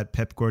of that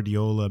Pep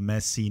Guardiola,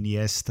 Messi,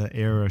 Iniesta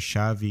era,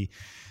 Xavi,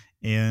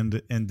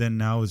 and then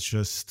now it's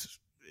just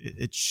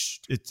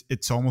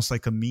it's almost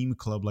like a meme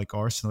club like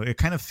Arsenal. It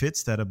kind of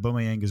fits that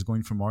Aubameyang is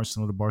going from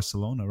Arsenal to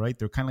Barcelona, right?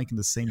 They're kind of like in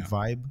the same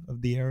vibe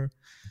of the era.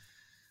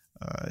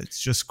 It's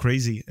just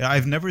crazy.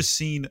 I've never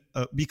seen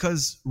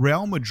because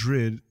Real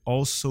Madrid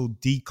also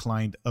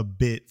declined a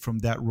bit from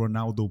that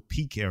Ronaldo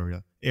peak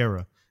era,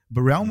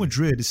 but Real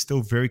Madrid is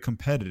still very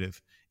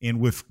competitive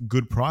and with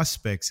good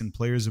prospects and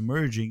players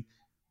emerging.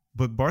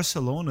 But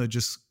Barcelona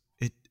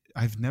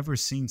I've never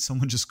seen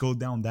someone just go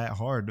down that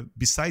hard.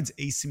 Besides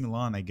AC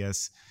Milan, I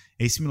guess.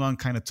 AC Milan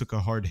kind of took a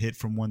hard hit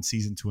from one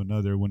season to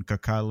another when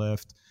Kaká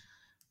left.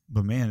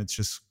 But man, it's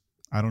just,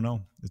 I don't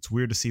know. It's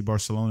weird to see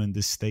Barcelona in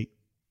this state.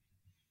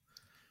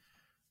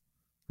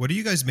 What do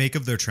you guys make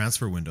of their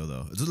transfer window,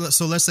 though?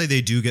 So let's say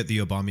they do get the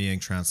Aubameyang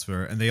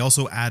transfer, and they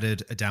also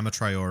added Adama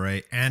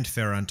Traore and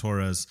Ferran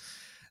Torres.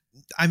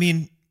 I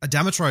mean,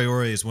 Adama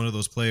Traore is one of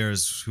those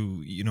players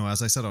who,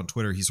 as I said on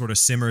Twitter, he sort of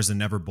simmers and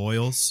never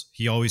boils.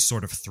 He always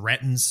sort of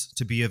threatens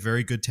to be a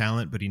very good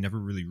talent, but he never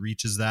really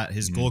reaches that.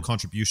 His goal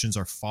contributions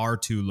are far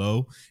too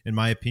low, in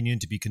my opinion,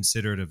 to be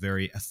considered a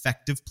very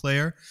effective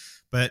player.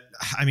 But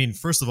I mean,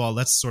 first of all,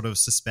 let's sort of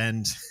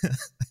suspend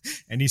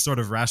any sort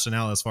of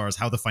rationale as far as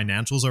how the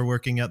financials are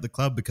working at the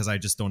club, because I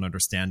just don't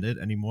understand it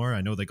anymore.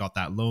 I know they got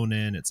that loan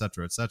in, et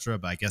cetera,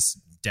 but I guess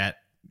debt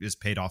is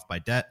paid off by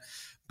debt.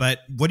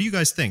 But what do you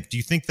guys think? Do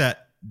you think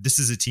that this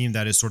is a team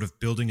that is sort of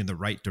building in the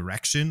right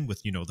direction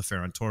with, the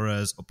Ferran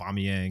Torres,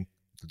 Aubameyang,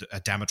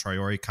 Adama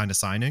Traore kind of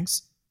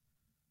signings?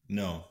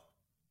 No.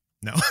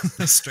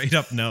 Straight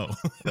up no.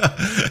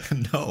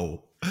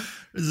 No.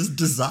 This is a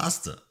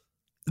disaster.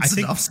 It's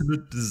an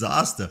absolute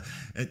disaster.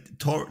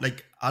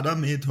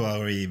 Adama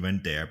Traore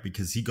went there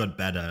because he got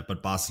better,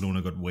 but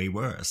Barcelona got way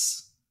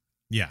worse.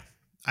 Yeah.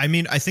 I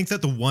mean, I think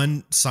that the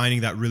one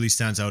signing that really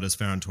stands out is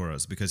Ferran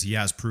Torres, because he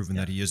has proven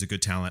that he is a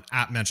good talent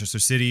at Manchester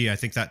City. I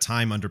think that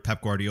time under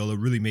Pep Guardiola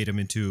really made him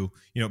into,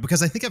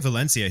 because I think at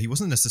Valencia, he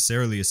wasn't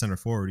necessarily a center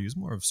forward. He was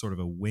more of sort of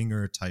a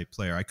winger type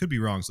player. I could be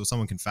wrong, so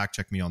someone can fact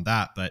check me on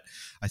that. But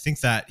I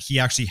think that he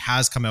actually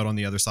has come out on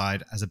the other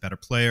side as a better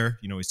player.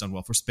 He's done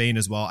well for Spain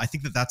as well. I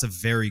think that that's a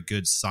very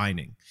good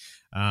signing.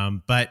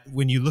 But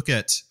when you look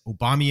at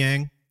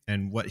Aubameyang,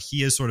 and what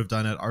he has sort of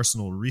done at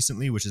Arsenal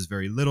recently, which is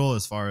very little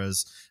as far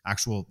as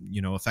actual,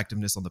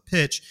 effectiveness on the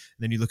pitch.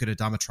 And then you look at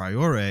Adama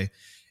Traore,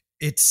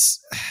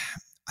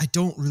 I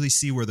don't really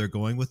see where they're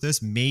going with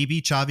this.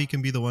 Maybe Xavi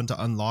can be the one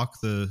to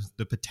unlock the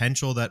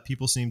potential that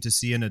people seem to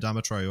see in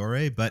Adama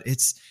Traore, but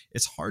it's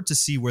hard to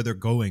see where they're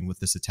going with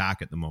this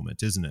attack at the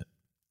moment, isn't it?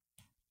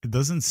 It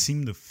doesn't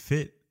seem to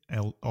fit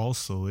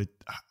also.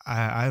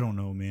 I don't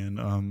know,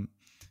 man.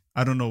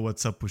 I don't know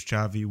what's up with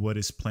Xavi, what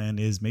his plan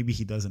is. Maybe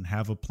he doesn't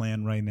have a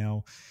plan right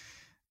now.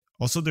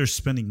 Also, they're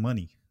spending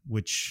money.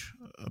 which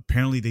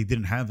apparently they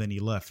didn't have any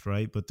left,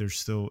 right? But they're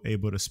still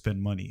able to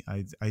spend money.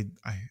 I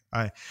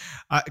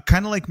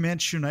kind of like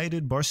Manchester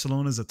United.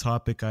 Barcelona is a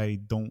topic I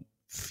don't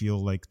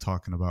feel like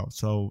talking about,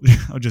 so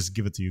I'll just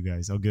give it to you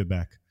guys. I'll give it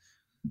back.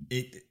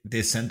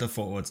 Their center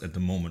forwards at the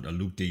moment are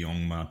Luke De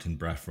Jong, Martin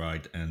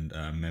Braithwaite, and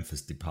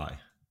Memphis Depay.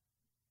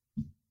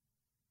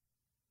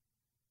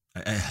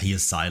 I hear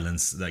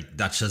silence. Like,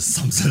 that just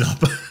sums it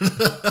up.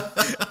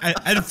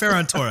 and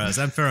Ferran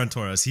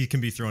Torres. He can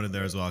be thrown in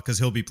there as well because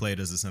he'll be played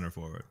as a center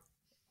forward.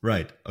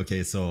 Right.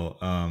 Okay. So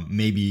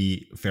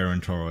maybe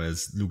Ferran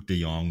Torres, Luke De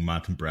Jong,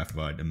 Martin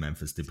Braithwaite, and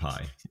Memphis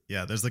Depay.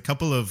 Yeah, there's a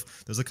couple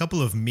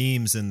of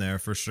memes in there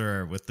for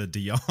sure with the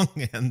De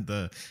Jong and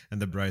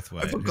the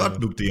Braithwaite. I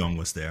forgot Luke De Jong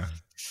was there.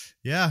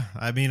 Yeah,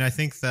 I mean, I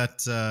think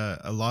that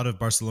a lot of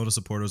Barcelona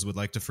supporters would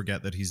like to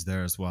forget that he's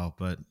there as well,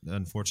 but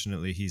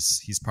unfortunately,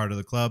 he's part of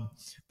the club.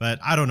 But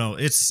I don't know.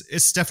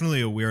 It's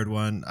definitely a weird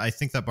one. I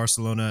think that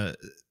Barcelona,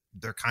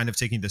 they're kind of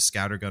taking the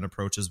scattergun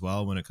approach as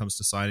well when it comes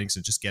to signings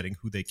and just getting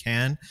who they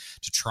can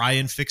to try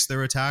and fix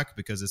their attack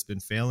because it's been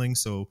failing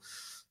so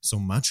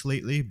much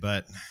lately.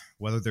 But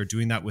whether they're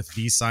doing that with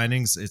these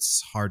signings,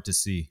 it's hard to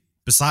see.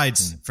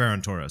 Besides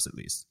Ferran Torres, at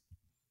least.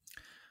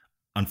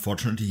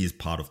 Unfortunately, he's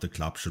part of the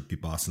club. Should be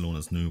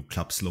Barcelona's new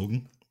club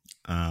slogan.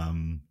 I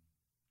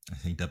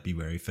think that'd be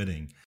very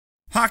fitting.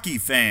 Hockey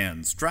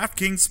fans,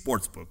 DraftKings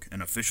Sportsbook,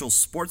 an official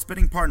sports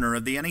betting partner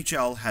of the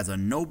NHL, has a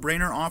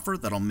no-brainer offer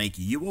that'll make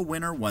you a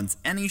winner once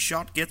any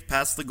shot gets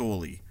past the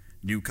goalie.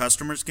 New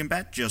customers can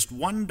bet just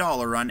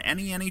 $1 on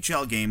any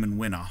NHL game and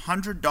win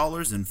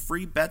 $100 in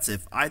free bets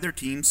if either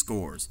team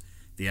scores.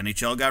 The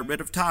NHL got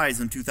rid of ties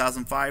in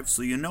 2005,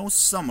 so you know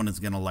someone is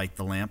going to light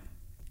the lamp.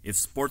 If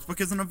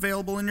Sportsbook isn't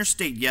available in your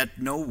state yet,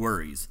 no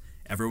worries.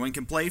 Everyone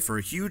can play for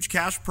huge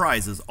cash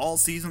prizes all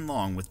season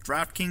long with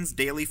DraftKings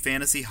Daily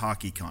Fantasy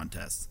Hockey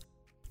Contests.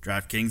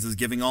 DraftKings is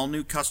giving all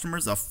new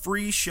customers a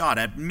free shot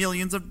at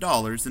millions of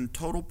dollars in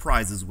total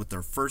prizes with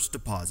their first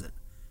deposit.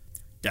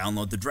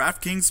 Download the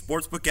DraftKings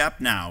Sportsbook app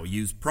now.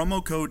 Use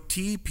promo code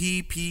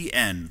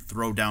TPPN.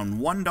 Throw down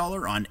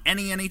 $1 on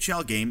any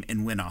NHL game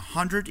and win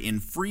 $100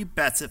 in free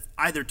bets if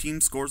either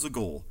team scores a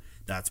goal.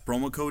 That's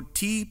promo code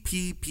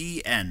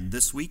TPPN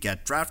this week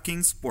at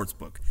DraftKings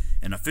Sportsbook,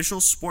 an official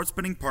sports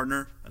betting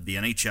partner of the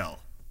NHL.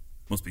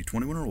 Must be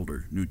 21 or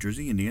older. New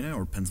Jersey, Indiana,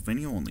 or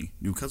Pennsylvania only.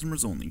 New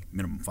customers only.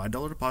 Minimum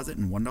 $5 deposit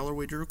and $1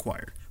 wager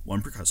required.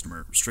 One per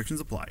customer. Restrictions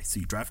apply.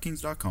 See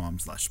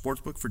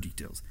DraftKings.com/sportsbook for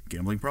details.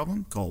 Gambling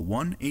problem? Call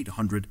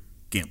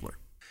 1-800-GAMBLER.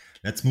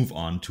 Let's move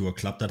on to a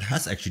club that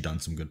has actually done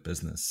some good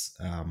business.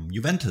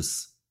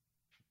 Juventus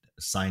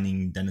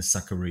signing Denis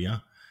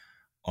Zakaria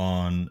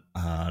on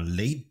a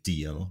late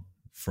deal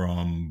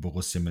from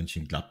Borussia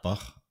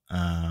Mönchengladbach.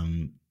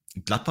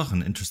 Gladbach,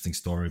 an interesting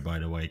story, by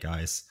the way,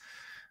 guys.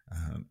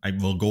 I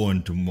will go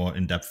into more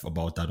in depth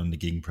about that on the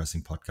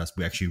Gegenpressing podcast.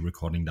 We're actually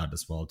recording that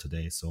as well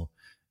today. So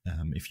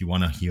if you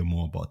want to hear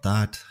more about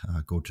that,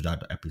 go to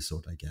that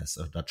episode, I guess,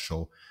 or that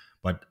show.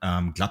 But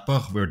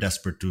Gladbach were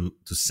desperate to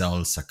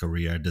sell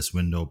Zakaria this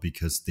window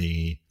because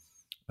they,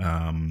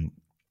 A,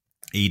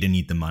 they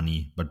need the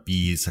money, but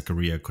B,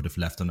 Zakaria could have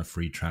left on a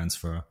free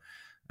transfer.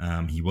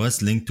 He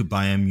was linked to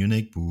Bayern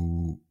Munich,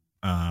 who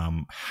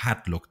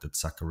had looked at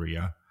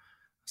Zakaria.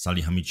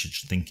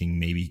 Salihamidzic thinking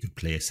maybe he could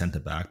play a center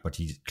back, but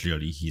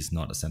he's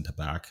not a center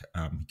back.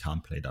 He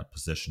can't play that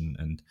position,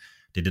 and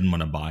they didn't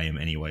want to buy him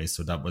anyway.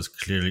 So that was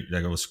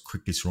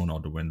quickly thrown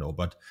out the window.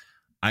 But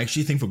I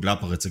actually think for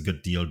Gladbach it's a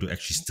good deal to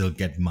actually still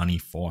get money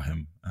for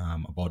him,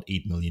 about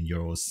 8 million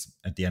euros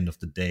at the end of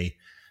the day.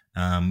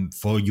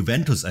 For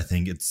Juventus, I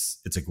think it's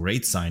a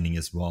great signing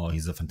as well.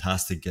 He's a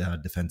fantastic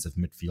defensive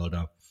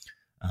midfielder.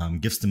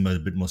 Gives them a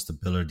bit more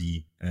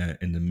stability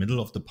in the middle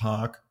of the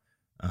park.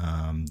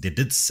 They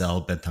did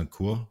sell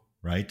Bentancur,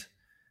 right,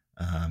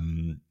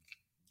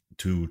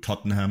 to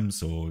Tottenham.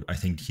 So I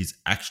think he's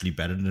actually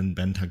better than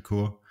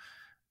Bentancur.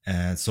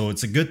 So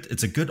it's a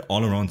good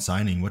all-around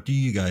signing. What do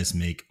you guys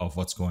make of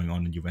what's going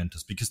on in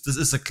Juventus? Because this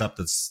is a club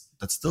that's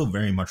still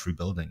very much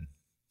rebuilding.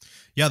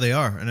 Yeah, they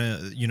are. And,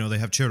 they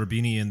have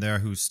Cherubini in there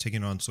who's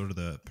taking on sort of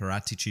the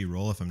Paratici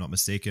role, if I'm not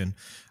mistaken.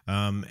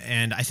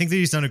 And I think that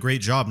he's done a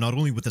great job, not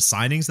only with the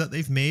signings that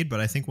they've made, but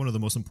I think one of the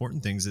most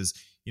important things is,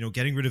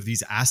 getting rid of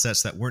these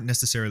assets that weren't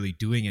necessarily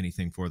doing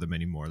anything for them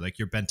anymore. Like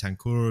your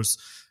Bentancurs,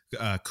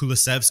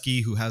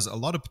 Kulusevski, who has a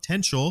lot of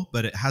potential,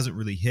 but it hasn't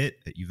really hit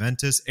at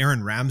Juventus.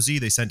 Aaron Ramsey,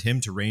 they sent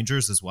him to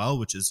Rangers as well,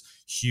 which is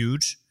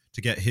huge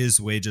to get his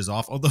wages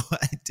off. Although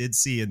I did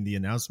see in the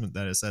announcement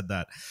that it said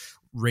that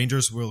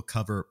Rangers will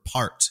cover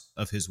part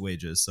of his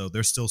wages. So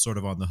they're still sort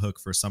of on the hook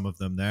for some of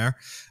them there.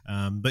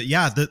 But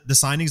yeah, the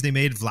signings they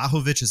made,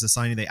 Vlahovic is a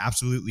signing they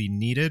absolutely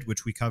needed,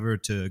 which we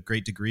covered to a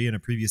great degree in a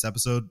previous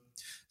episode.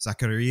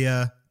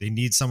 Zakaria, They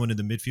need someone in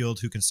the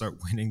midfield who can start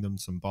winning them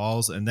some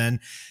balls. And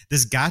then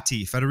this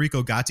Gatti,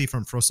 Federico Gatti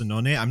from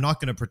Frosinone, I'm not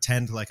going to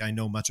pretend like I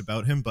know much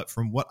about him, but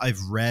from what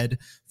I've read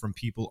from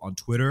people on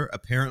Twitter,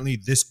 apparently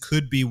this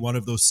could be one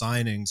of those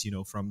signings,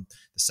 from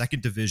the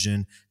second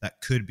division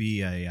that could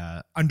be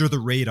a under the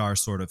radar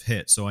sort of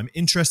hit. So I'm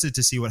interested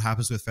to see what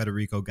happens with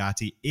Federico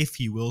Gatti, if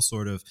he will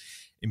sort of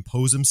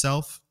impose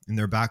himself in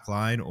their back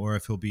line, or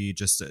if he'll be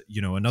just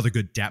another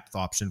good depth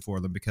option for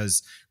them,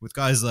 because with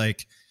guys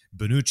like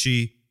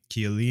Bonucci,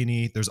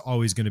 Chiellini, there's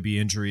always going to be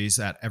injuries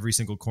at every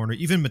single corner.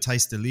 Even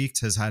Matthijs de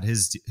Ligt has had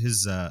his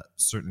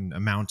certain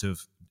amount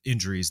of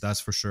injuries, that's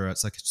for sure, at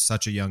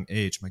such a young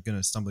age. My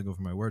goodness, stumbling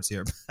over my words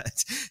here.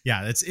 But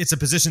yeah, it's a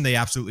position they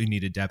absolutely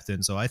needed depth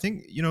in. So I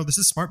think, this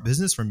is smart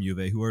business from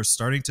Juve, who are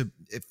starting to,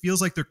 it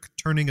feels like they're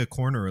turning a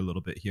corner a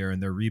little bit here in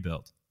their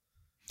rebuild.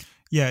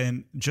 Yeah,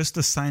 and just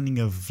the signing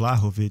of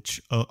Vlahovic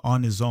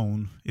on his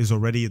own is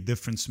already a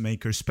difference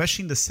maker,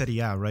 especially in the Serie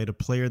A, right? A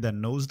player that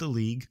knows the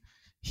league.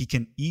 He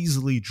can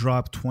easily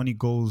drop 20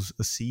 goals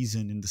a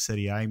season in the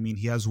Serie A. I mean,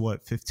 he has,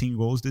 15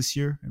 goals this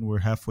year? And we're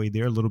halfway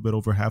there, a little bit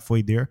over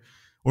halfway there,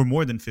 or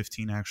more than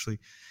 15, actually.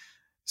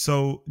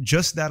 So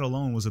just that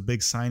alone was a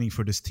big signing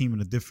for this team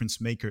and a difference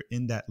maker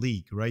in that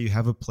league, right? You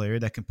have a player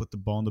that can put the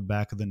ball in the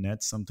back of the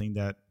net, something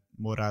that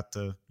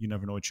Morata, you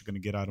never know what you're going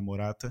to get out of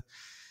Morata.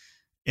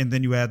 And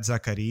then you add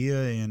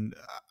Zakaria, and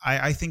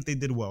I think they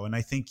did well. And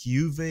I think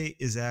Juve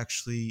is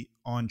actually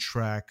on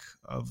track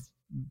of,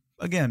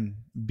 again,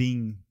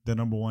 being the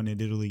number one in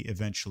Italy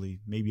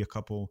eventually. Maybe a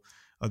couple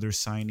other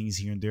signings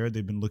here and there.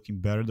 They've been looking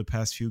better the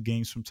past few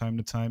games from time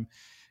to time.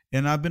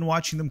 And I've been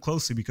watching them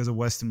closely because of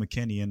Weston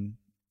McKennie, and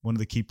one of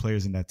the key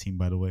players in that team,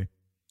 by the way.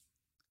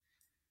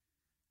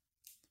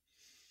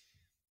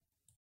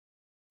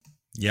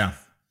 Yeah,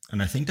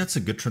 and I think that's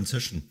a good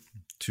transition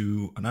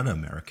to another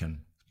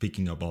American.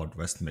 Speaking about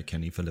Weston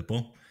McKennie,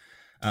 Filippo,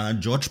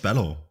 George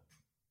Bello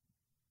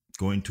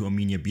going to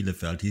Arminia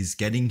Bielefeld. He's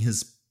getting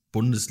his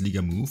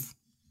Bundesliga move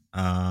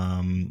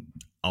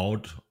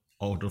out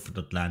of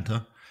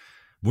Atlanta.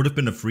 Would have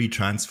been a free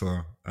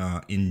transfer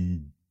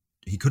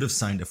he could have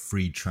signed a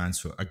free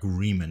transfer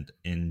agreement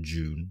in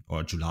June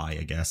or July,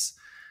 I guess,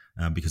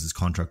 because his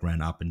contract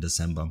ran up in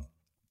December.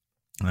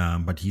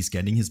 But he's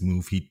getting his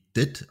move. He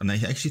did, and I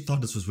actually thought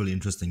this was really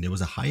interesting. There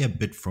was a higher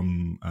bid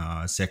from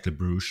Cercle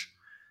Bruges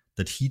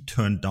that he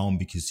turned down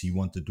because he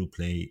wanted to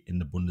play in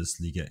the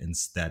Bundesliga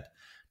instead.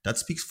 That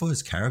speaks for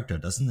his character,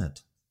 doesn't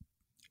it?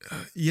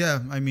 Yeah,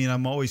 I mean,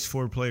 I'm always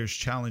for players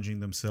challenging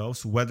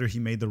themselves. Whether he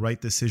made the right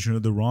decision or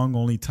the wrong,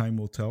 only time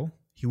will tell.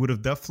 He would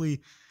have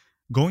definitely,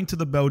 going to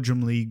the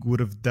Belgium League would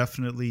have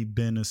definitely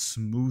been a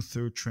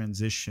smoother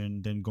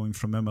transition than going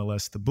from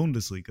MLS to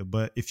Bundesliga.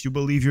 But if you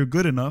believe you're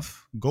good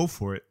enough, go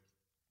for it.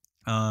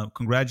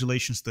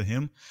 Congratulations to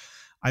him.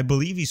 I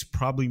believe he's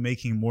probably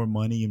making more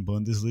money in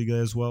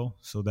Bundesliga as well,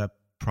 so that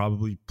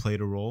probably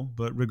played a role.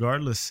 But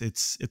regardless,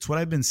 it's what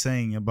I've been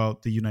saying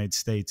about the United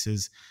States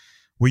is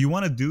what you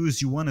want to do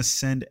is you want to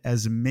send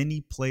as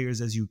many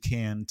players as you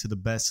can to the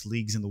best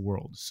leagues in the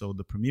world. So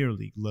the Premier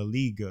League, La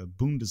Liga,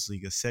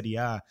 Bundesliga, Serie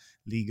A,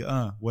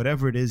 Liga,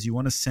 whatever it is, you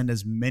want to send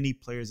as many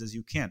players as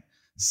you can.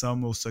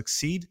 Some will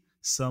succeed,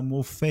 some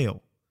will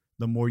fail.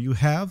 The more you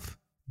have,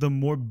 the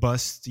more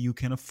bust you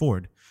can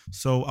afford.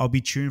 So I'll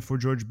be cheering for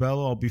George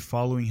Bello. I'll be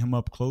following him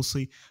up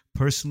closely.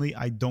 Personally,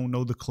 I don't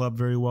know the club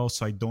very well,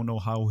 so I don't know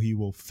how he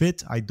will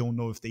fit. I don't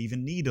know if they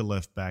even need a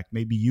left back.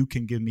 Maybe you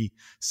can give me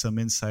some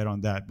insight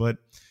on that. But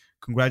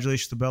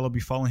congratulations to Bello. I'll be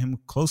following him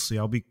closely.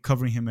 I'll be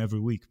covering him every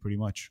week, pretty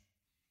much.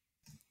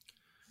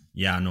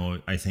 Yeah,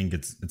 no, I think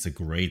it's a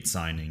great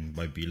signing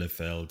by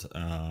Bielefeld.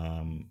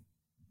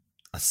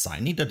 A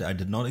signing that I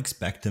did not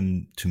expect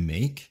him to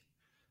make,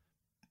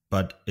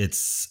 but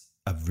it's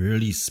a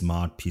really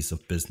smart piece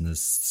of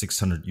business.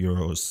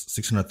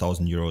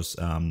 600,000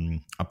 euros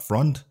up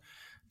front.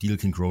 Deal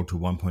can grow to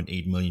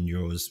 1.8 million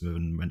euros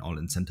when all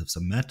incentives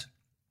are met.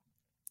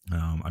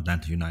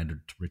 Atlanta United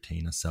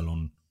retain a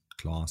sell-on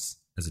clause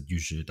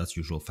that's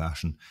usual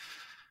fashion.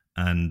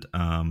 And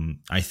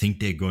I think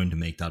they're going to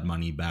make that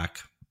money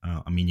back.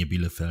 Arminia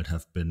Bielefeld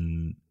have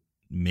been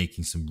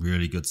making some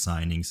really good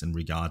signings in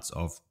regards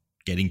of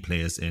getting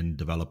players in,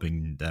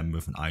 developing them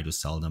with an eye to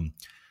sell them.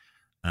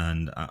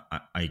 And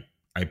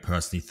I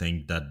personally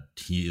think that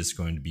he is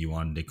going to be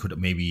one.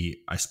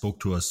 I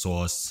spoke to a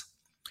source,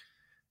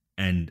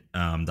 and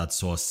that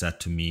source said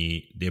to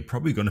me, they're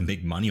probably going to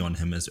make money on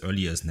him as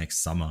early as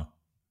next summer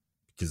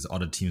because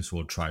other teams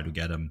will try to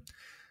get him.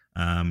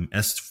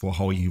 As for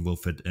how he will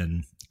fit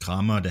in,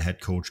 Kramer, the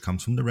head coach,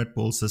 comes from the Red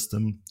Bull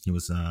system. He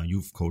was a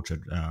youth coach at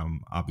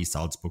RB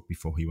Salzburg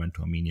before he went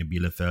to Arminia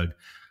Bielefeld.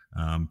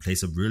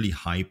 Plays a really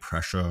high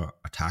pressure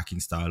attacking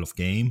style of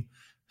game.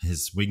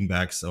 His wing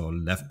backs or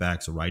left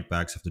backs or right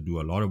backs have to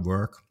do a lot of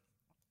work.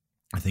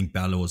 I think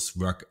Bello's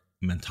work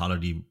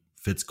mentality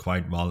fits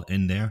quite well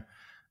in there.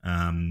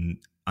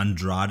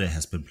 Andrade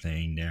has been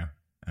playing there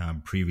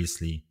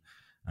previously,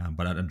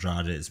 but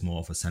Andrade is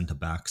more of a center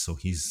back, so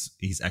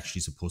he's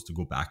actually supposed to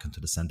go back into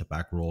the center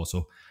back role.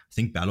 So I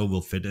think Bello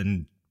will fit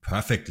in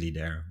perfectly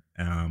there.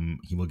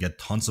 He will get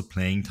tons of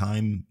playing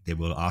time. They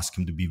will ask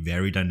him to be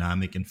very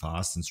dynamic and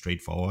fast and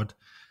straightforward.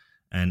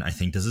 And I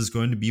think this is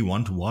going to be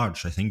one to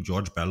watch. I think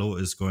George Bello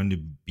is going to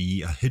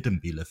be a hit in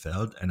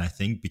Bielefeld. And I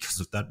think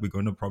because of that, we're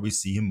going to probably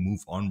see him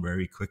move on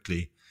very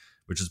quickly,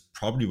 which is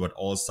probably what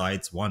all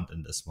sides want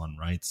in this one,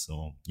 right?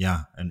 So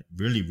yeah, and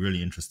really,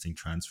 really interesting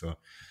transfer.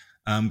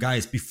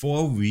 Guys,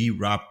 before we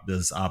wrap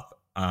this up,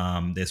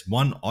 there's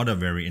one other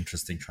very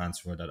interesting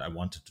transfer that I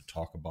wanted to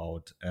talk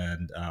about.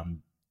 And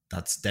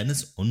that's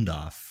Dennis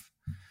Undav.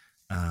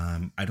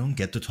 I don't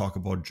get to talk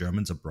about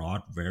Germans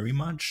abroad very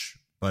much,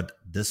 but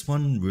this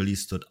one really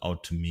stood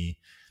out to me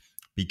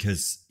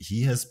because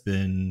he has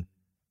been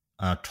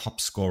a top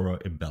scorer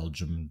in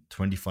Belgium,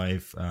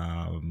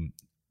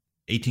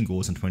 18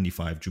 goals in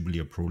 25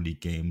 Jubilee Pro League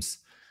games.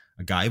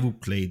 A guy who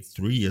played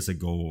 3 years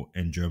ago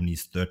in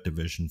Germany's third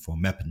division for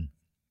Meppen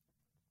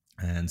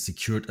and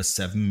secured a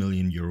 €7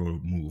 million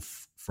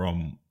move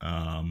from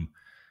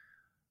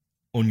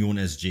Union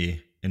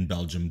SG in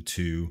Belgium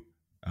to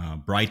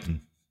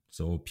Brighton.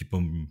 So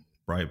people,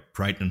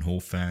 Brighton and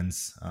Hove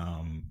fans,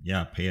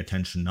 pay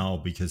attention now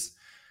because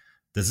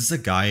this is a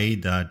guy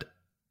that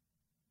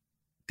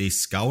they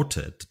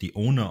scouted. The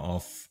owner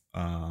of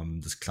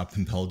this club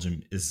in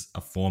Belgium is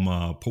a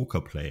former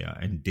poker player,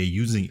 and they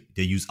use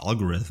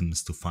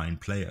algorithms to find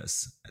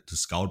players, to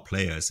scout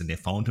players, and they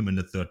found him in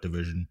the third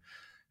division,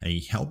 and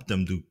he helped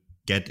them to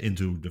get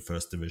into the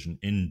first division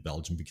in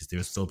Belgium because they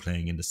were still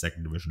playing in the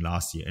second division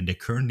last year, and they're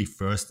currently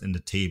first in the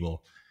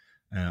table.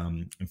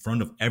 In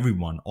front of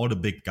everyone, all the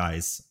big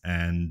guys,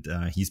 and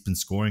he's been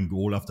scoring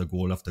goal after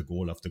goal after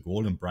goal after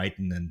goal. And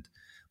Brighton and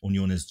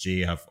Union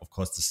SG have, of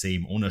course, the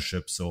same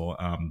ownership, so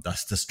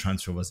this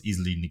transfer was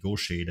easily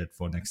negotiated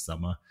for next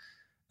summer.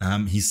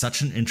 He's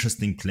such an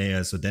interesting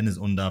player, so Dennis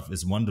Undav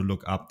is one to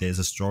look up. There's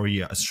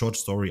a short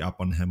story up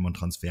on him on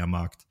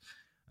Transfermarkt.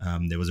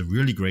 There was a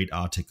really great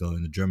article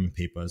in the German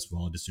paper as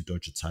well, the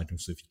Süddeutsche Zeitung,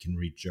 so if you can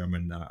read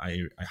German,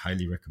 I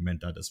highly recommend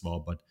that as well.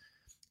 But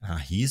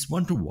he's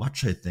one to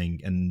watch, I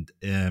think.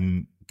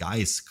 And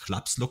guys,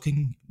 clubs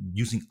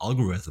using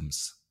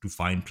algorithms to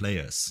find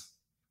players.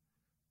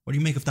 What do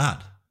you make of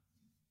that?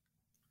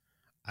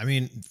 I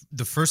mean,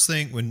 the first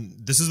thing,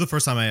 this is the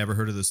first time I ever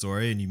heard of the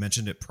story, and you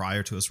mentioned it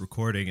prior to us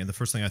recording, and the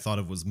first thing I thought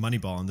of was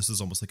Moneyball, and this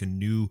is almost like a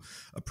new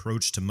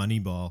approach to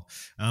Moneyball.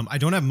 I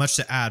don't have much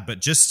to add,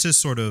 but just to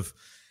sort of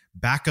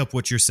back up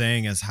what you're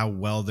saying as how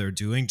well they're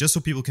doing, just so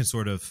people can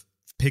sort of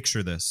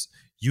picture this.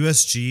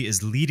 USG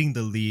is leading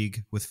the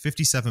league with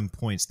 57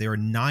 points. They are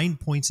 9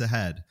 points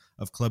ahead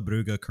of Club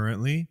Brugge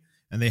currently,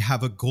 and they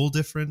have a goal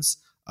difference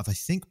of, I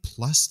think,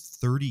 plus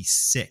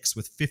 36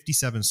 with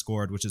 57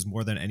 scored, which is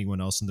more than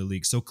anyone else in the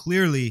league. So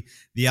clearly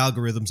the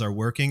algorithms are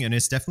working, and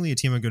it's definitely a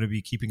team I'm going to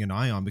be keeping an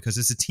eye on because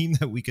it's a team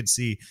that we could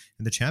see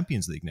in the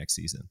Champions League next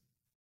season.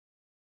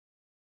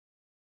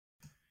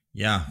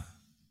 Yeah,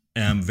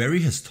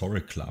 very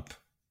historic club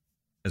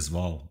as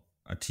well.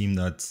 A team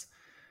that's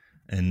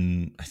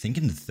I think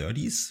in the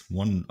 30s,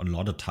 won a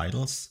lot of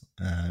titles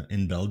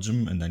in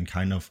Belgium, and then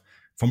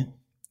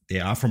they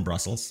are from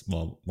Brussels,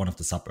 well, one of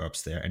the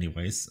suburbs there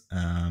anyways,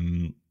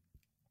 and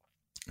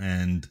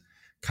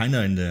kind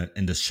of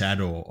in the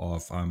shadow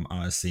of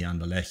RSC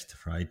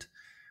Anderlecht, right?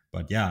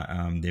 But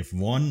yeah, they've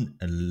won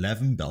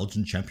 11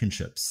 Belgian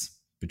championships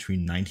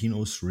between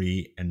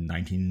 1903 and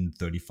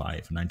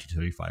 1935.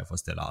 1935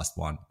 was their last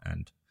one,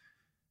 and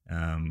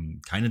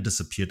kind of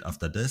disappeared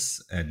after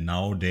this, and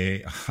now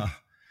they are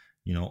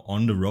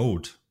on the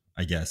road,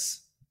 I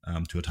guess,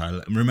 to a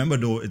title. And remember,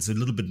 though, it's a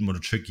little bit more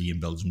tricky in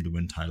Belgium to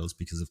win titles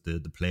because of the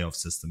playoff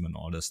system and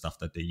all the stuff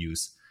that they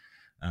use.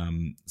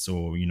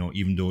 So,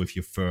 even though if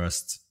you're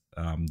first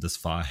this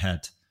far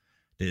ahead,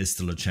 there is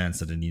still a chance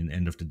that in the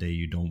end of the day,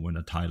 you don't win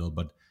a title.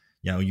 But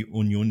yeah,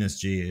 Union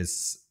SG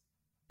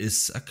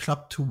is a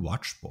club to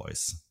watch,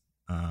 boys.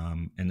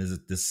 And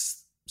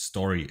this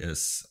story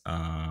is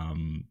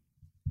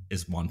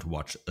one to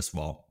watch as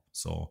well.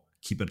 So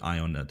keep an eye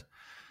on it.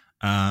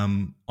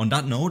 On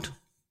that note,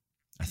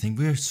 I think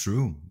we're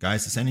through.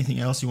 Guys, is there anything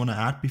else you want to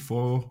add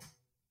before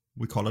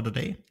we call it a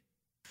day?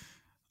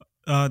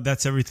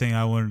 That's everything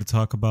I wanted to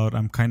talk about.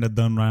 I'm kind of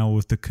done now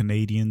with the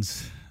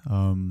Canadians.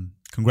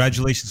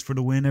 Congratulations for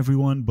the win,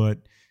 everyone, but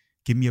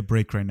give me a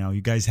break right now.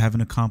 You guys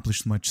haven't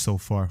accomplished much so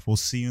far. We'll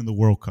see you in the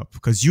World Cup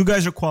because you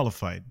guys are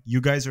qualified.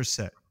 You guys are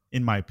set,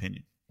 in my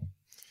opinion.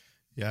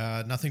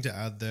 Yeah, nothing to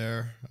add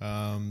there.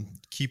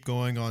 Keep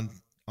going on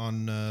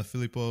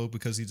Filippo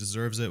because he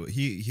deserves it.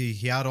 He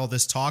had all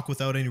this talk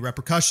without any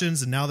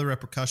repercussions, and now the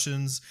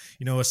repercussions,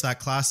 it's that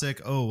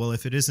classic, oh, well,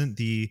 if it isn't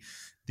the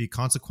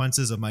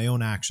consequences of my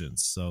own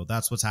actions. So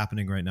that's what's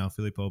happening right now,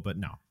 Filippo. But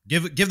no,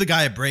 give the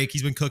guy a break.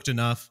 He's been cooked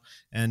enough.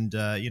 And,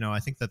 I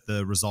think that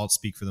the results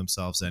speak for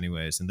themselves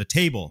anyways. And the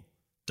table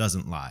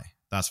doesn't lie.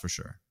 That's for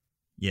sure.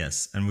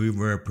 Yes. And we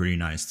were pretty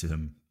nice to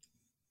him.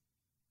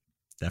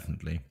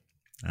 Definitely.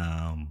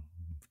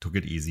 Took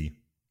it easy.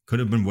 Could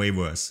have been way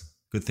worse.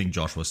 Good thing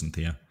Josh wasn't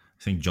here.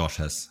 I think Josh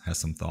has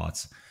some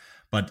thoughts.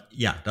 But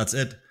yeah, that's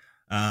it.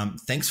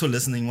 Thanks for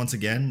listening once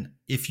again.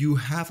 If you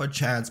have a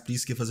chance,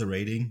 please give us a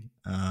rating.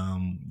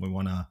 We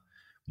want to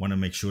want to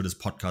make sure this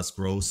podcast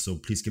grows. So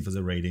please give us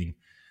a rating.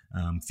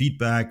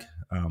 Feedback.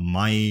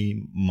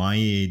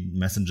 My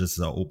messages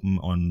are open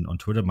on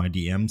Twitter, my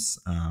DMs.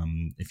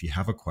 If you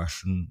have a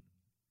question,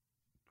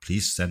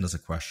 please send us a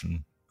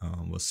question.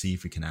 We'll see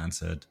if we can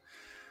answer it.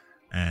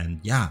 And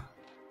yeah,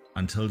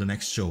 until the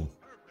next show.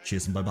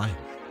 Cheers and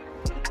bye-bye.